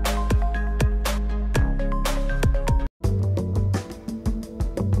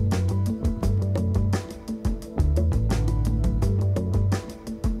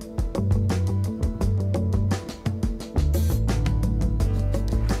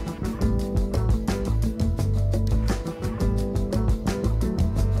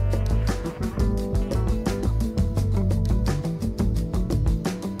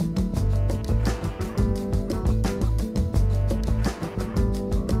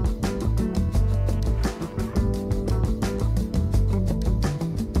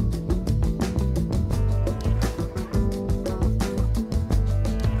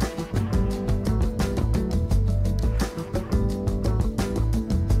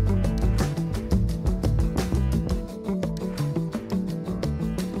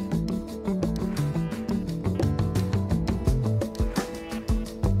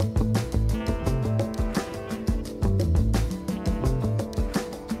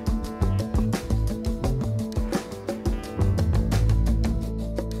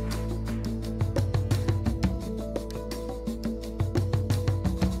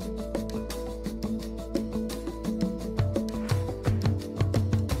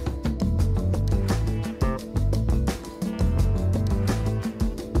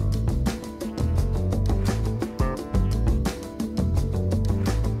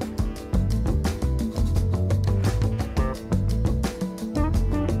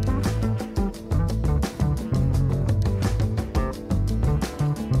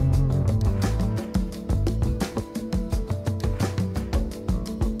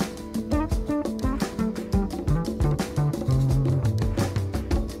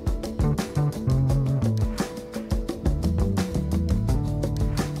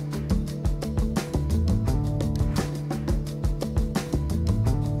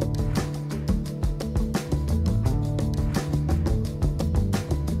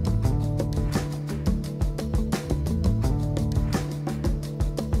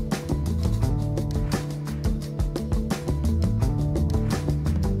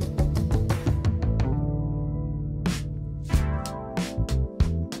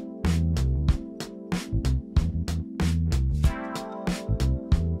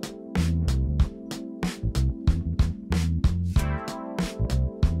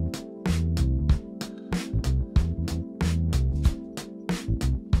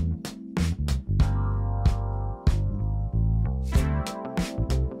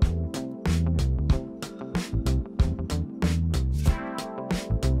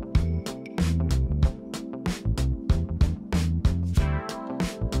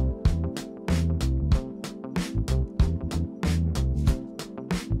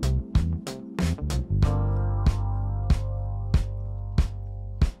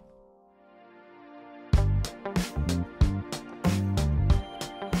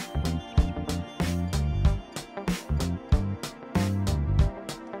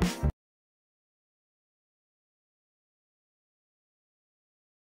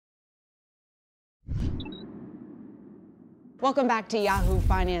 Welcome back to Yahoo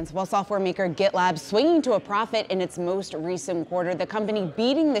Finance. Well, software maker GitLab swinging to a profit in its most recent quarter. The company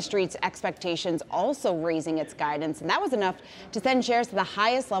beating the street's expectations, also raising its guidance. And that was enough to send shares to the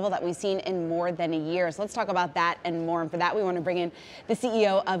highest level that we've seen in more than a year. So let's talk about that and more. And for that, we want to bring in the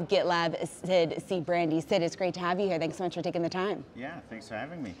CEO of GitLab, Sid C. Brandy. Sid, it's great to have you here. Thanks so much for taking the time. Yeah, thanks for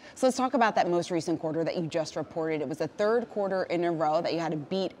having me. So let's talk about that most recent quarter that you just reported. It was the third quarter in a row that you had to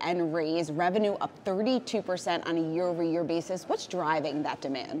beat and raise. Revenue up 32% on a year-over-year basis. What's driving that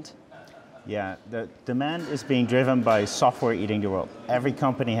demand? Yeah, the demand is being driven by software eating the world. Every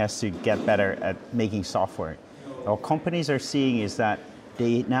company has to get better at making software. What companies are seeing is that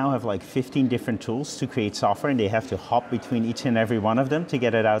they now have like 15 different tools to create software, and they have to hop between each and every one of them to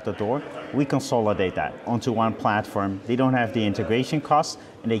get it out the door. We consolidate that onto one platform. They don't have the integration costs,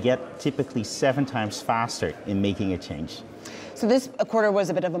 and they get typically 7 times faster in making a change. So this quarter was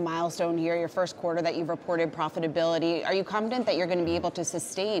a bit of a milestone here, your first quarter that you've reported profitability. Are you confident that you're going to be able to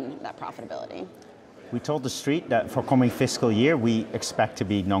sustain that profitability? We told the street that for coming fiscal year, we expect to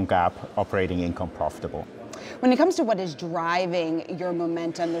be non-GAAP operating income profitable. When it comes to what is driving your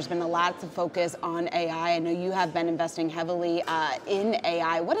momentum, there's been a lot of focus on AI. I know you have been investing heavily in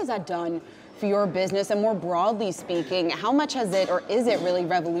AI. What has that done for your business? And more broadly speaking, how much has it, or is it really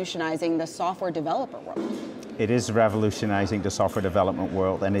revolutionizing the software developer world? It is revolutionizing the software development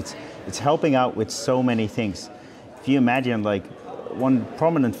world, and it's helping out with so many things. If you imagine, like, one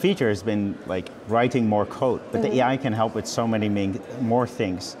prominent feature has been like writing more code, but the AI can help with so many more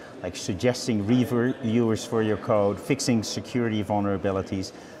things, like suggesting reviewers for your code, fixing security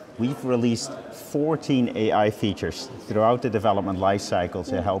vulnerabilities. We've released 14 AI features throughout the development lifecycle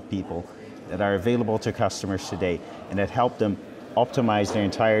to help people that are available to customers today, and that help them optimize their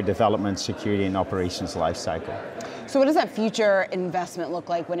entire development, security, and operations lifecycle. So what does that future investment look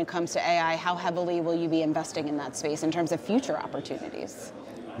like when it comes to AI? How heavily will you be investing in that space in terms of future opportunities?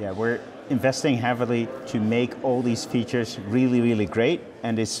 Yeah, we're investing heavily to make all these features really, really great,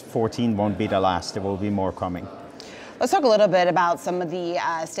 and this 14 won't be the last. There will be more coming. Let's talk a little bit about some of the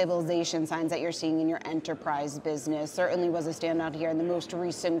stabilization signs that you're seeing in your enterprise business. Certainly was a standout here in the most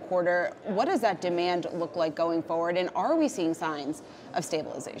recent quarter. What does that demand look like going forward, and are we seeing signs of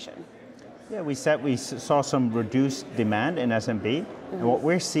stabilization? Yeah, we saw some reduced demand in SMB, and what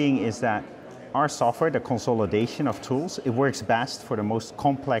we're seeing is that our software, the consolidation of tools, it works best for the most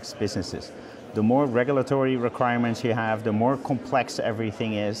complex businesses. The more regulatory requirements you have, the more complex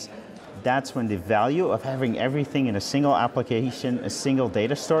everything is. That's when the value of having everything in a single application, a single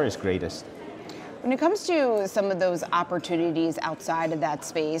data store, is greatest. When it comes to some of those opportunities outside of that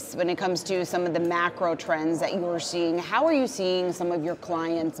space, when it comes to some of the macro trends that you are seeing, how are you seeing some of your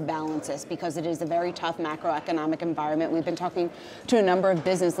clients balance this? Because it is a very tough macroeconomic environment. We've been talking to a number of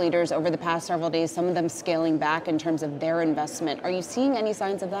business leaders over the past several days, some of them scaling back in terms of their investment. Are you seeing any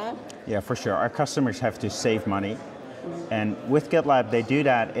signs of that? Yeah, for sure. Our customers have to save money. And with GitLab, they do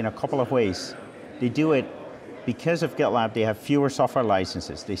that in a couple of ways. They do it because of GitLab, they have fewer software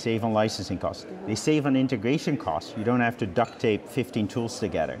licenses. They save on licensing costs. They save on integration costs. You don't have to duct tape 15 tools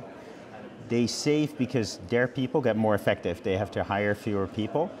together. They save because their people get more effective. They have to hire fewer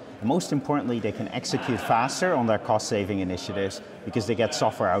people. And most importantly, they can execute faster on their cost-saving initiatives because they get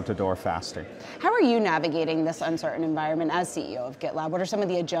software out the door faster. How are you navigating this uncertain environment as CEO of GitLab? What are some of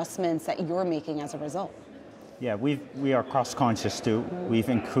the adjustments that you're making as a result? Yeah, we are cost conscious too. We've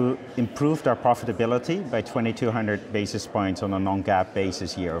improved our profitability by 2,200 basis points on a non-GAAP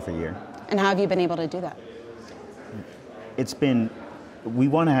basis year over year. And how have you been able to do that? We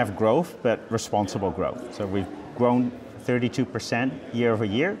want to have growth, but responsible growth. So we've grown 32% year over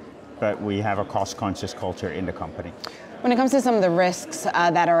year, but we have a cost conscious culture in the company. When it comes to some of the risks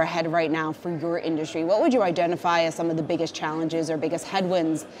that are ahead right now for your industry, what would you identify as some of the biggest challenges or biggest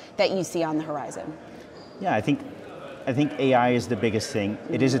headwinds that you see on the horizon? Yeah, I think AI is the biggest thing.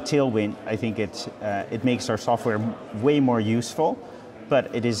 It is a tailwind. I think it makes our software way more useful, but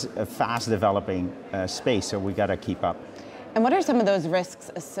it is a fast developing space, so we got to keep up. And what are some of those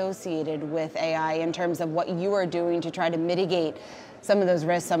risks associated with AI in terms of what you are doing to try to mitigate some of those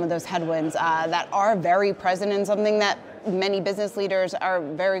risks, some of those headwinds that are very present and something that many business leaders are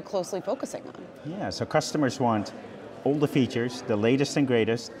very closely focusing on? Yeah, so customers want all the features, the latest and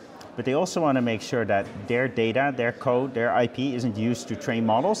greatest, but they also want to make sure that their data, their code, their IP isn't used to train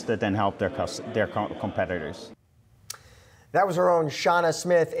models that then help their competitors. That was our own Shauna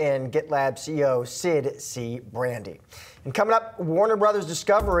Smith and GitLab CEO Sid C. Brandy. And coming up, Warner Brothers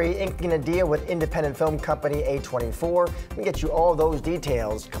Discovery inking a deal with independent film company A24. We'll get you all those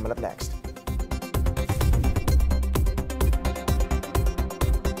details coming up next.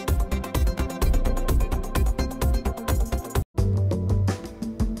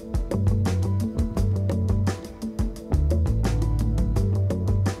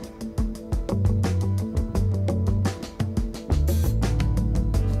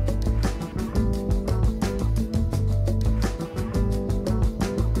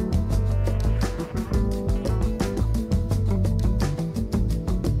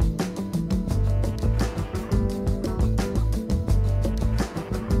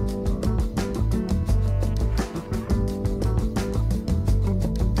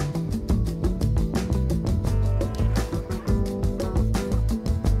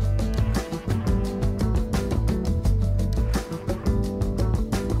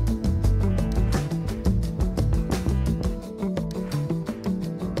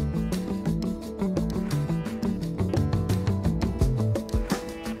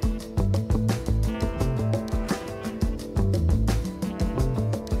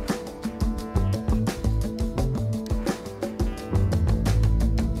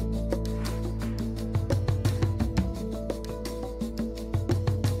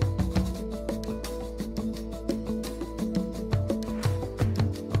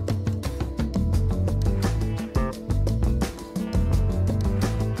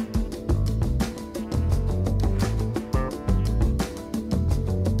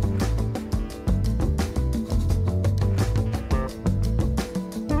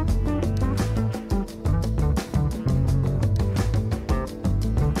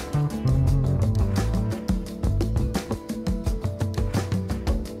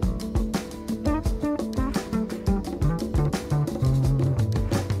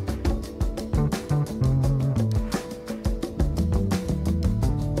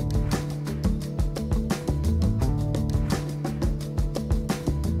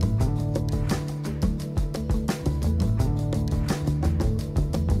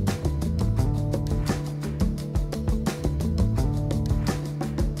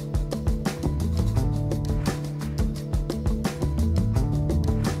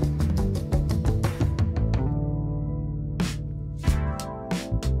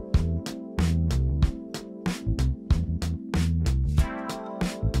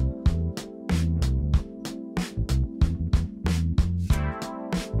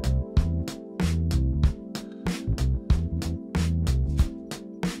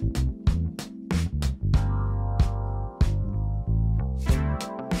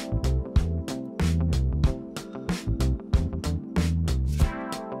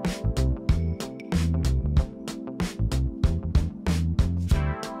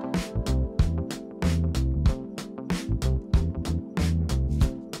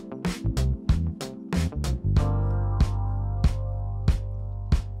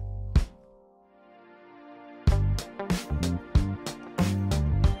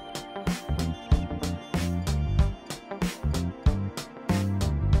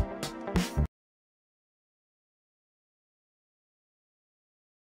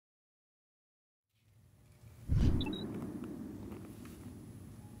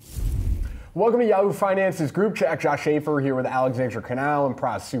 Welcome to Yahoo Finance's group chat. Josh Schaefer here with Alexandra Canal and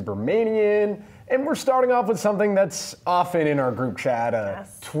Praz Supermanian. And we're starting off with something that's often in our group chat, a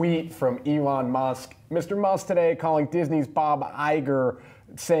tweet from Elon Musk. Mr. Musk today calling Disney's Bob Iger,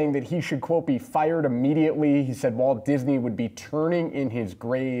 saying that he should, quote, be fired immediately. He said Walt Disney would be turning in his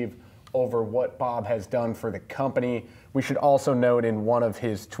grave over what Bob has done for the company. We should also note in one of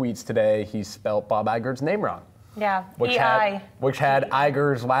his tweets today, he spelt Bob Iger's name wrong. Yeah, which had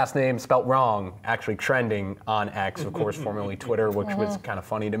Iger's last name spelt wrong, actually trending on X, of course, formerly Twitter, which was kind of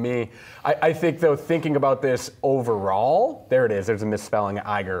funny to me. I think, though, thinking about this overall, there it is, there's a misspelling,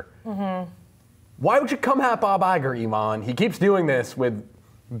 Iger. Why would you come at Bob Iger, Elon? He keeps doing this with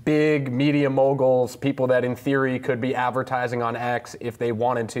big media moguls, people that in theory could be advertising on X if they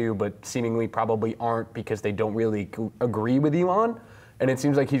wanted to, but seemingly probably aren't because they don't really agree with Elon. And it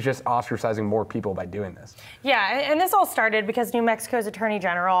seems like he's just ostracizing more people by doing this. Yeah, and this all started because New Mexico's Attorney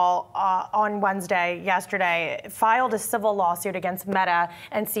General on yesterday, filed a civil lawsuit against Meta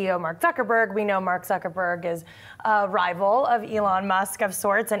and CEO Mark Zuckerberg. We know Mark Zuckerberg is a rival of Elon Musk of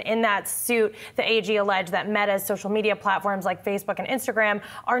sorts. And in that suit, the AG alleged that Meta's social media platforms like Facebook and Instagram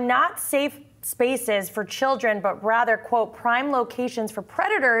are not safe spaces for children, but rather, quote, prime locations for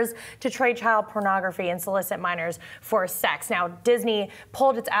predators to trade child pornography and solicit minors for sex. Now, Disney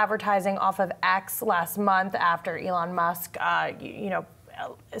pulled its advertising off of X last month after Elon Musk,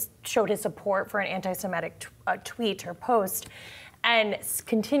 showed his support for an anti-Semitic tweet or post, and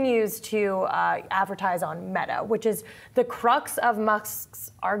continues to advertise on Meta, which is the crux of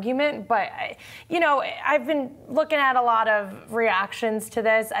Musk's argument. But, I've been looking at a lot of reactions to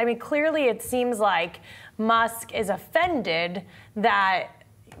this. I mean, clearly it seems like Musk is offended that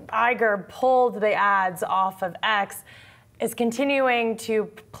Iger pulled the ads off of X, is continuing to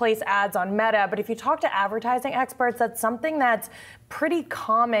place ads on Meta. But if you talk to advertising experts, that's something that's pretty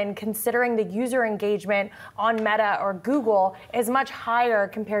common considering the user engagement on Meta or Google is much higher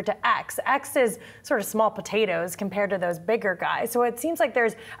compared to X. X is sort of small potatoes compared to those bigger guys. So it seems like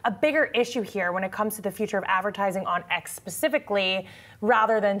there's a bigger issue here when it comes to the future of advertising on X specifically,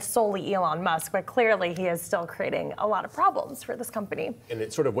 rather than solely Elon Musk. But clearly he is still creating a lot of problems for this company. And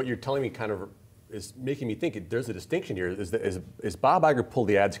it's sort of what you're telling me kind of is making me think there's a distinction here. Is Bob Iger pulled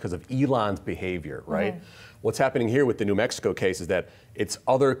the ads because of Elon's behavior, right? What's happening here with the New Mexico case is that it's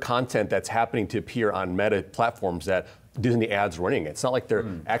other content that's happening to appear on Meta platforms that Disney ads running. It's not like they're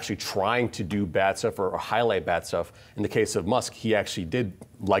actually trying to do bad stuff or highlight bad stuff. In the case of Musk, he actually did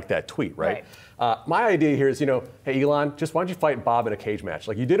like that tweet, right? My idea here is, hey, Elon, just why don't you fight Bob in a cage match?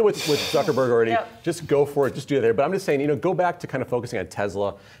 Like you did it with Zuckerberg already. Just go for it. Just do it there. But I'm just saying, go back to kind of focusing on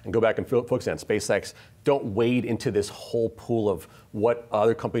Tesla and go back and focusing on SpaceX. Don't wade into this whole pool of what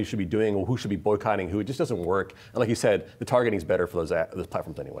other companies should be doing or who should be boycotting who. It just doesn't work. And like you said, the targeting is better for those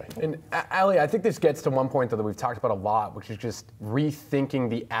platforms anyway. And Ali, I think this gets to one point that we've talked about a lot, which is just rethinking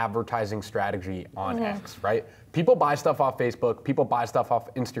the advertising strategy on X, right? People buy stuff off Facebook. People buy stuff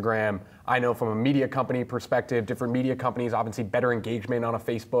off Instagram. I know from a media company perspective, different media companies obviously better engagement on a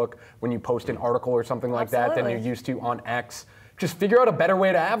Facebook when you post an article or something like that than you're used to on X. Just figure out a better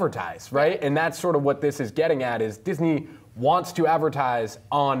way to advertise, right? And that's sort of what this is getting at, is Disney wants to advertise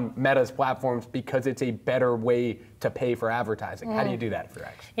on Meta's platforms because it's a better way to pay for advertising. How do you do that for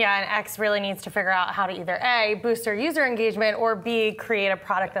X? Yeah, and X really needs to figure out how to either A, boost their user engagement, or B, create a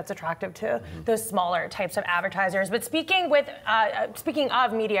product that's attractive to those smaller types of advertisers. But speaking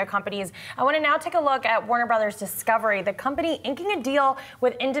of media companies, I want to now take a look at Warner Brothers Discovery, the company inking a deal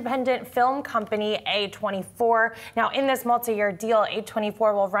with independent film company A24. Now, in this multi-year deal,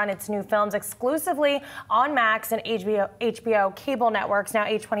 A24 will run its new films exclusively on Max and HBO cable networks. Now,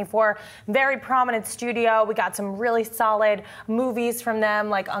 A24, very prominent studio. We got some really solid movies from them,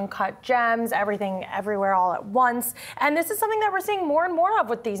 like Uncut Gems, Everything Everywhere All at Once. And this is something that we're seeing more and more of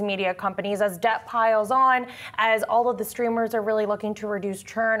with these media companies as debt piles on, as all of the streamers are really looking to reduce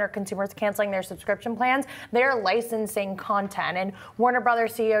churn or consumers canceling their subscription plans. They're licensing content. And Warner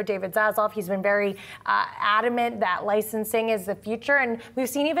Brothers CEO David Zaslav, he's been very adamant that licensing is the future. And we've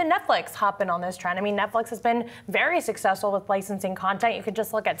seen even Netflix hop in on this trend. I mean, Netflix has been very successful with licensing content. You could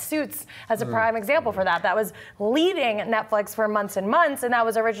just look at Suits as a prime example for that. That was leading Netflix for months and months, and that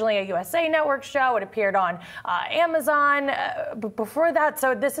was originally a USA Network show. It appeared on Amazon before that.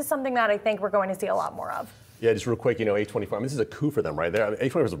 So this is something that I think we're going to see a lot more of. Yeah, just real quick, A24, I mean, this is a coup for them, right?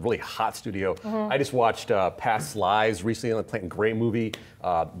 A24 is a really hot studio. I just watched Past Lives recently, on a great movie.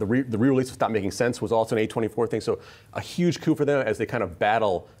 The re-release of Stop Making Sense was also an A24 thing, so a huge coup for them as they kind of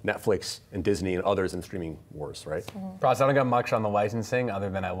battle Netflix and Disney and others in streaming wars, right? Ross, I don't got much on the licensing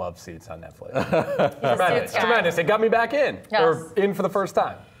other than I love Suits on Netflix. Tremendous. It got me back in, or in for the first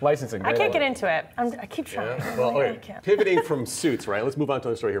time. Licensing. I can't get into it. I keep trying. Yeah. Well, okay. Pivoting from Suits, right? Let's move on to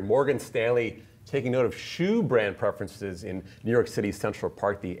the story here. Morgan Stanley taking note of shoe brand preferences in New York City's Central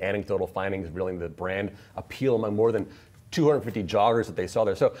Park. The anecdotal findings revealing the brand appeal among more than 250 joggers that they saw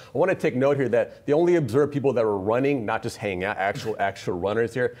there. So I want to take note here that they only observed people that were running, not just hanging out, actual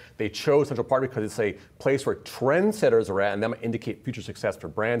runners here. They chose Central Park because it's a place where trendsetters are at, and that might indicate future success for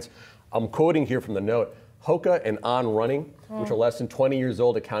brands. I'm quoting here from the note. Hoka and On Running, which are less than 20 years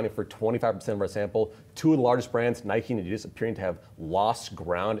old, accounting for 25% of our sample. Two of the largest brands, Nike and Adidas, appearing to have lost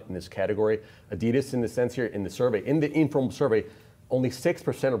ground in this category. Adidas, in the sense here, in the survey, in the informal survey, only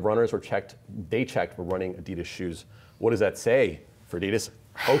 6% of runners were were running Adidas shoes. What does that say for Adidas?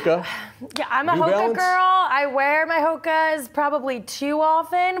 Hoka? Yeah, I'm a Hoka girl. I wear my Hokas probably too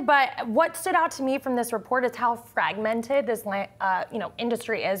often, but what stood out to me from this report is how fragmented this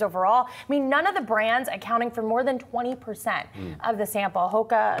industry is overall. I mean, none of the brands accounting for more than 20% of the sample.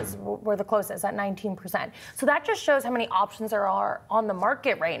 Hokas were the closest at 19%. So that just shows how many options there are on the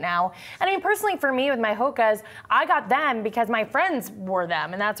market right now. And I mean, personally for me with my Hokas, I got them because my friends wore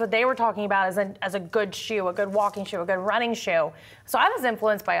them, and that's what they were talking about as a good shoe, a good walking shoe, a good running shoe. So I was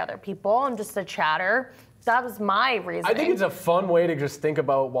influenced by other people. I'm just a chatter. That was my reason. I think it's a fun way to just think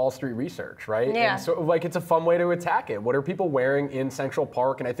about Wall Street research, right? Yeah. And so, it's a fun way to attack it. What are people wearing in Central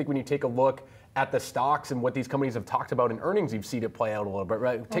Park? And I think when you take a look at the stocks and what these companies have talked about in earnings, you've seen it play out a little bit,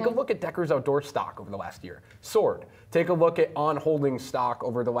 right? Take a look at Decker's Outdoor stock over the last year. Soared. Take a look at On Holdings stock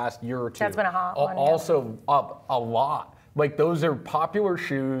over the last year or two. That's been a hot one. Also up a lot. Those are popular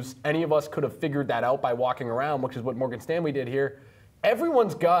shoes. Any of us could have figured that out by walking around, which is what Morgan Stanley did here.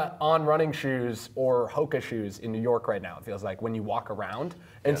 Everyone's got On running shoes or Hoka shoes in New York right now, it feels like, when you walk around.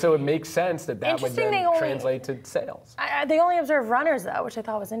 And so it makes sense that would then translate to sales. They only observe runners, though, which I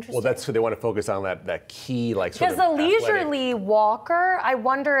thought was interesting. Well, that's so they want to focus on that key, because the leisurely walker, I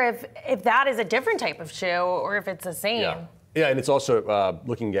wonder if that is a different type of shoe or if it's the same. Yeah. Yeah, and it's also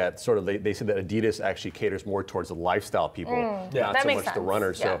looking at they said that Adidas actually caters more towards the lifestyle people, not so much the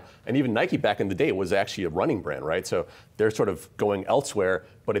runners. Yeah. So, and even Nike back in the day was actually a running brand, right? So they're sort of going elsewhere,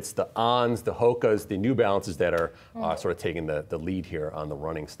 but it's the Ons, the Hokas, the New Balances that are sort of taking the lead here on the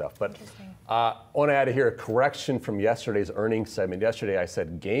running stuff. But I want to add here a correction from yesterday's earnings segment. Yesterday I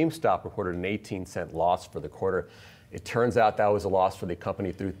said GameStop reported an 18-cent loss for the quarter. It turns out that was a loss for the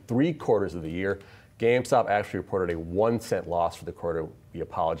company through 3 quarters of the year. GameStop actually reported a 1-cent loss for the quarter. We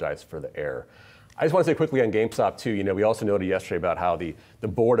apologize for the error. I just want to say quickly on GameStop too, we also noted yesterday about how the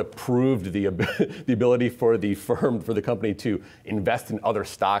board approved the ability for the company to invest in other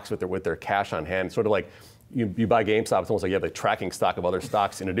stocks with their cash on hand, sort of like you buy GameStop, it's almost like you have a tracking stock of other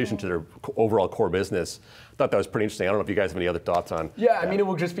stocks in addition to their overall core business. I thought that was pretty interesting. I don't know if you guys have any other thoughts on I mean, it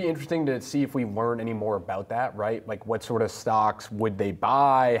will just be interesting to see if we learn any more about that, right? Like what sort of stocks would they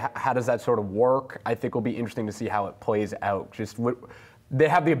buy? How does that sort of work? I think it'll be interesting to see how it plays out. They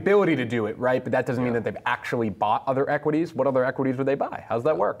have the ability to do it, right? But that doesn't mean that they've actually bought other equities. What other equities would they buy? How's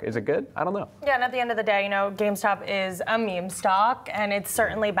that work? Is it good? I don't know. Yeah, and at the end of the day, GameStop is a meme stock, and it's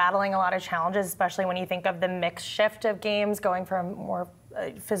certainly battling a lot of challenges, especially when you think of the mix shift of games going from more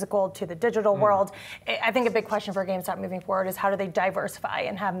physical to the digital world. I think a big question for GameStop moving forward is how do they diversify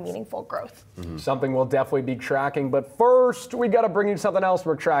and have meaningful growth? Something we'll definitely be tracking, but first we got to bring you something else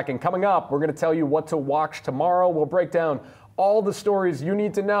we're tracking. Coming up, we're going to tell you what to watch tomorrow. We'll break down all the stories you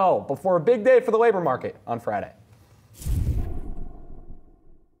need to know before a big day for the labor market on Friday.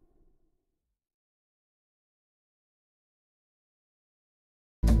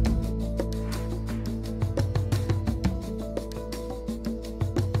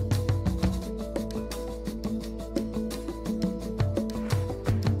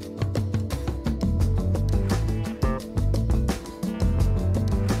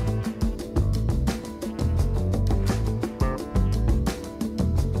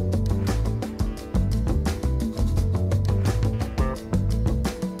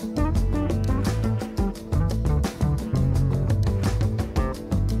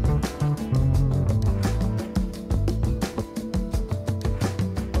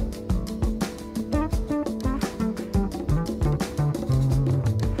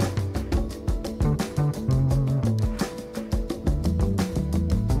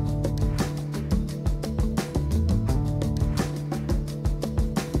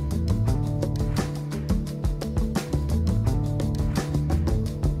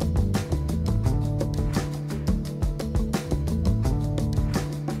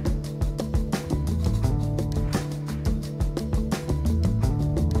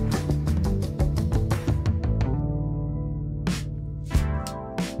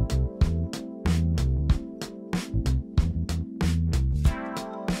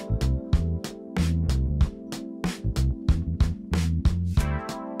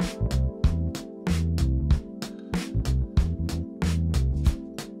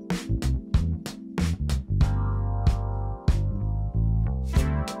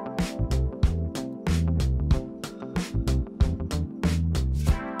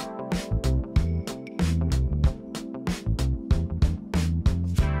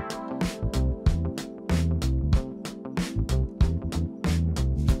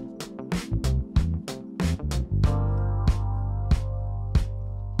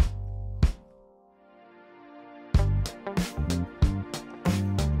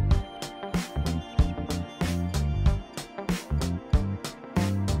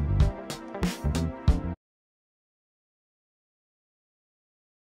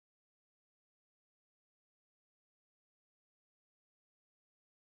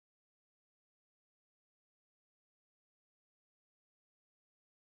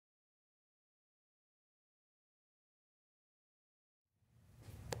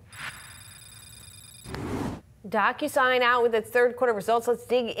 DocuSign out with its third quarter results. Let's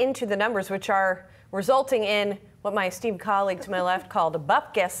dig into the numbers, which are resulting in what my esteemed colleague to my left called a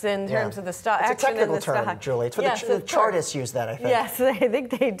bupkis in terms of the stock action. It's a technical term, stock. Julie. It's what the chartists use that, I think. Yes, I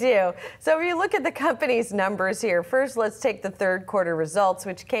think they do. So if you look at the company's numbers here, first let's take the third quarter results,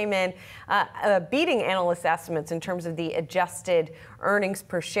 which came in beating analyst estimates in terms of the adjusted earnings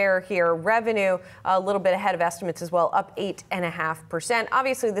per share here. Revenue a little bit ahead of estimates as well, up 8.5%.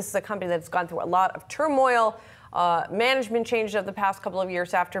 Obviously, this is a company that's gone through a lot of turmoil. Management changed over the past couple of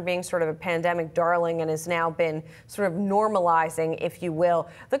years after being sort of a pandemic darling and has now been sort of normalizing, if you will.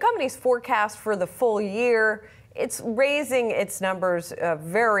 The company's forecast for the full year, it's raising its numbers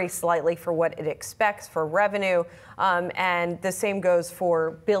very slightly for what it expects for revenue, and the same goes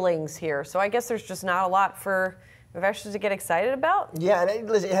for billings here. So I guess there's just not a lot for investors to get excited about. Yeah, and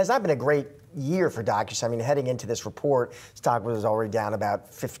it has not been a great year for DocuSign. I mean, heading into this report, stock was already down about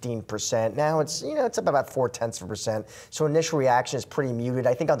 15%. Now it's it's up about 0.4%. So initial reaction is pretty muted.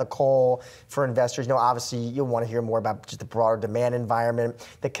 I think on the call for investors, obviously you'll want to hear more about just the broader demand environment,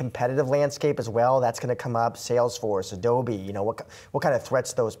 the competitive landscape as well. That's going to come up. Salesforce, Adobe, what kind of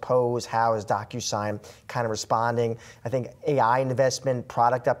threats those pose? How is DocuSign kind of responding? I think AI investment,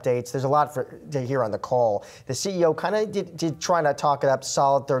 product updates. There's a lot to hear on the call. The CEO kind of did try to talk it up.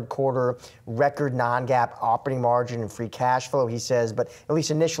 Solid third quarter. Record non-GAAP operating margin and free cash flow, he says, but at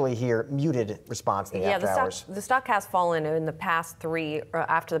least initially here, muted response in the after hours. The stock has fallen in the past three,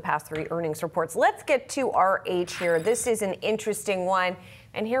 after the past three earnings reports. Let's get to RH here. This is an interesting one.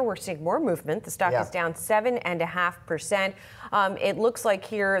 And here we're seeing more movement. The stock is down 7.5%. It looks like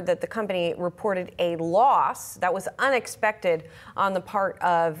here that the company reported a loss that was unexpected on the part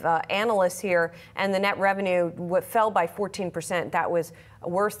of analysts here, and the net revenue fell by 14%. That was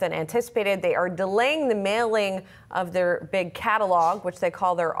worse than anticipated. They are delaying the mailing of their big catalog, which they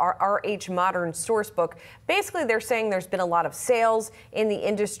call their RH Modern Sourcebook. Basically, they're saying there's been a lot of sales in the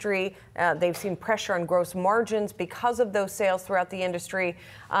industry. They've seen pressure on gross margins because of those sales throughout the industry.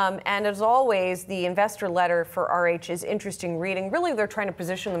 And as always, the investor letter for RH is interesting reading. Really, they're trying to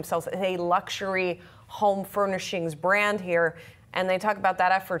position themselves as a luxury home furnishings brand here. And they talk about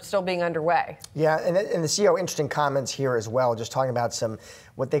that effort still being underway. Yeah, and the CEO, interesting comments here as well, just talking about some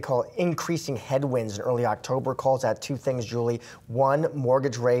what they call increasing headwinds in early October. Calls out two things, Julie. One,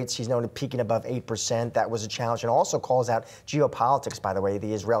 mortgage rates. He's known to peaking above 8%. That was a challenge. And also calls out geopolitics, by the way,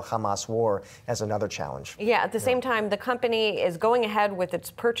 the Israel-Hamas war as another challenge. Yeah, at the same time, the company is going ahead with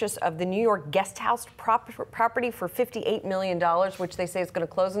its purchase of the New York guest house property for $58 million, which they say is going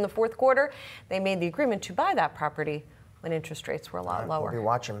to close in the fourth quarter. They made the agreement to buy that property when interest rates were a lot lower. We'll be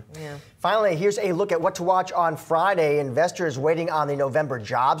watching. Yeah. Finally, here's a look at what to watch on Friday. Investors waiting on the November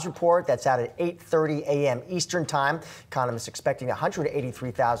jobs report. That's out at 8:30 a.m. Eastern time. Economists expecting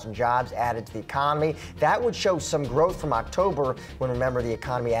 183,000 jobs added to the economy. That would show some growth from October, when, remember, the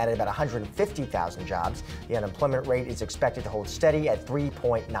economy added about 150,000 jobs. The unemployment rate is expected to hold steady at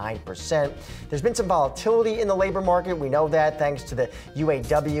 3.9%. There's been some volatility in the labor market. We know that thanks to the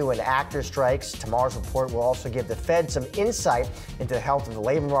UAW and actor strikes. Tomorrow's report will also give the Fed some insight into the health of the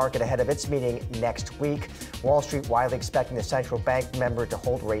labor market ahead of its meeting next week. Wall Street widely expecting the central bank member to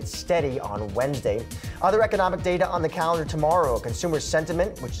hold rates steady on Wednesday. Other economic data on the calendar tomorrow: consumer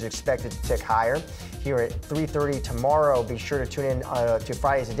sentiment, which is expected to tick higher. Here at 3:30 tomorrow, be sure to tune in to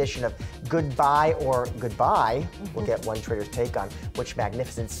Friday's edition of Goodbye or Goodbye. We'll get one trader's take on which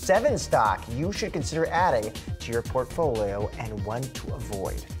Magnificent 7 stock you should consider adding to your portfolio and one to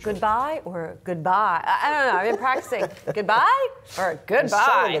avoid. Goodbye or goodbye? I don't know. I've been practicing. Goodbye or goodbye? You're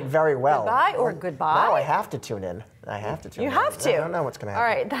selling it very well. Goodbye or goodbye? Now I have to tune in. I have to tune in. You have to. I don't know what's going to happen.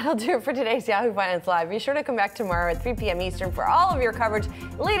 All right, that'll do it for today's Yahoo Finance Live. Be sure to come back tomorrow at 3 p.m. Eastern for all of your coverage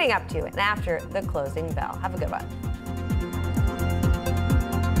leading up to and after the closing bell. Have a good one.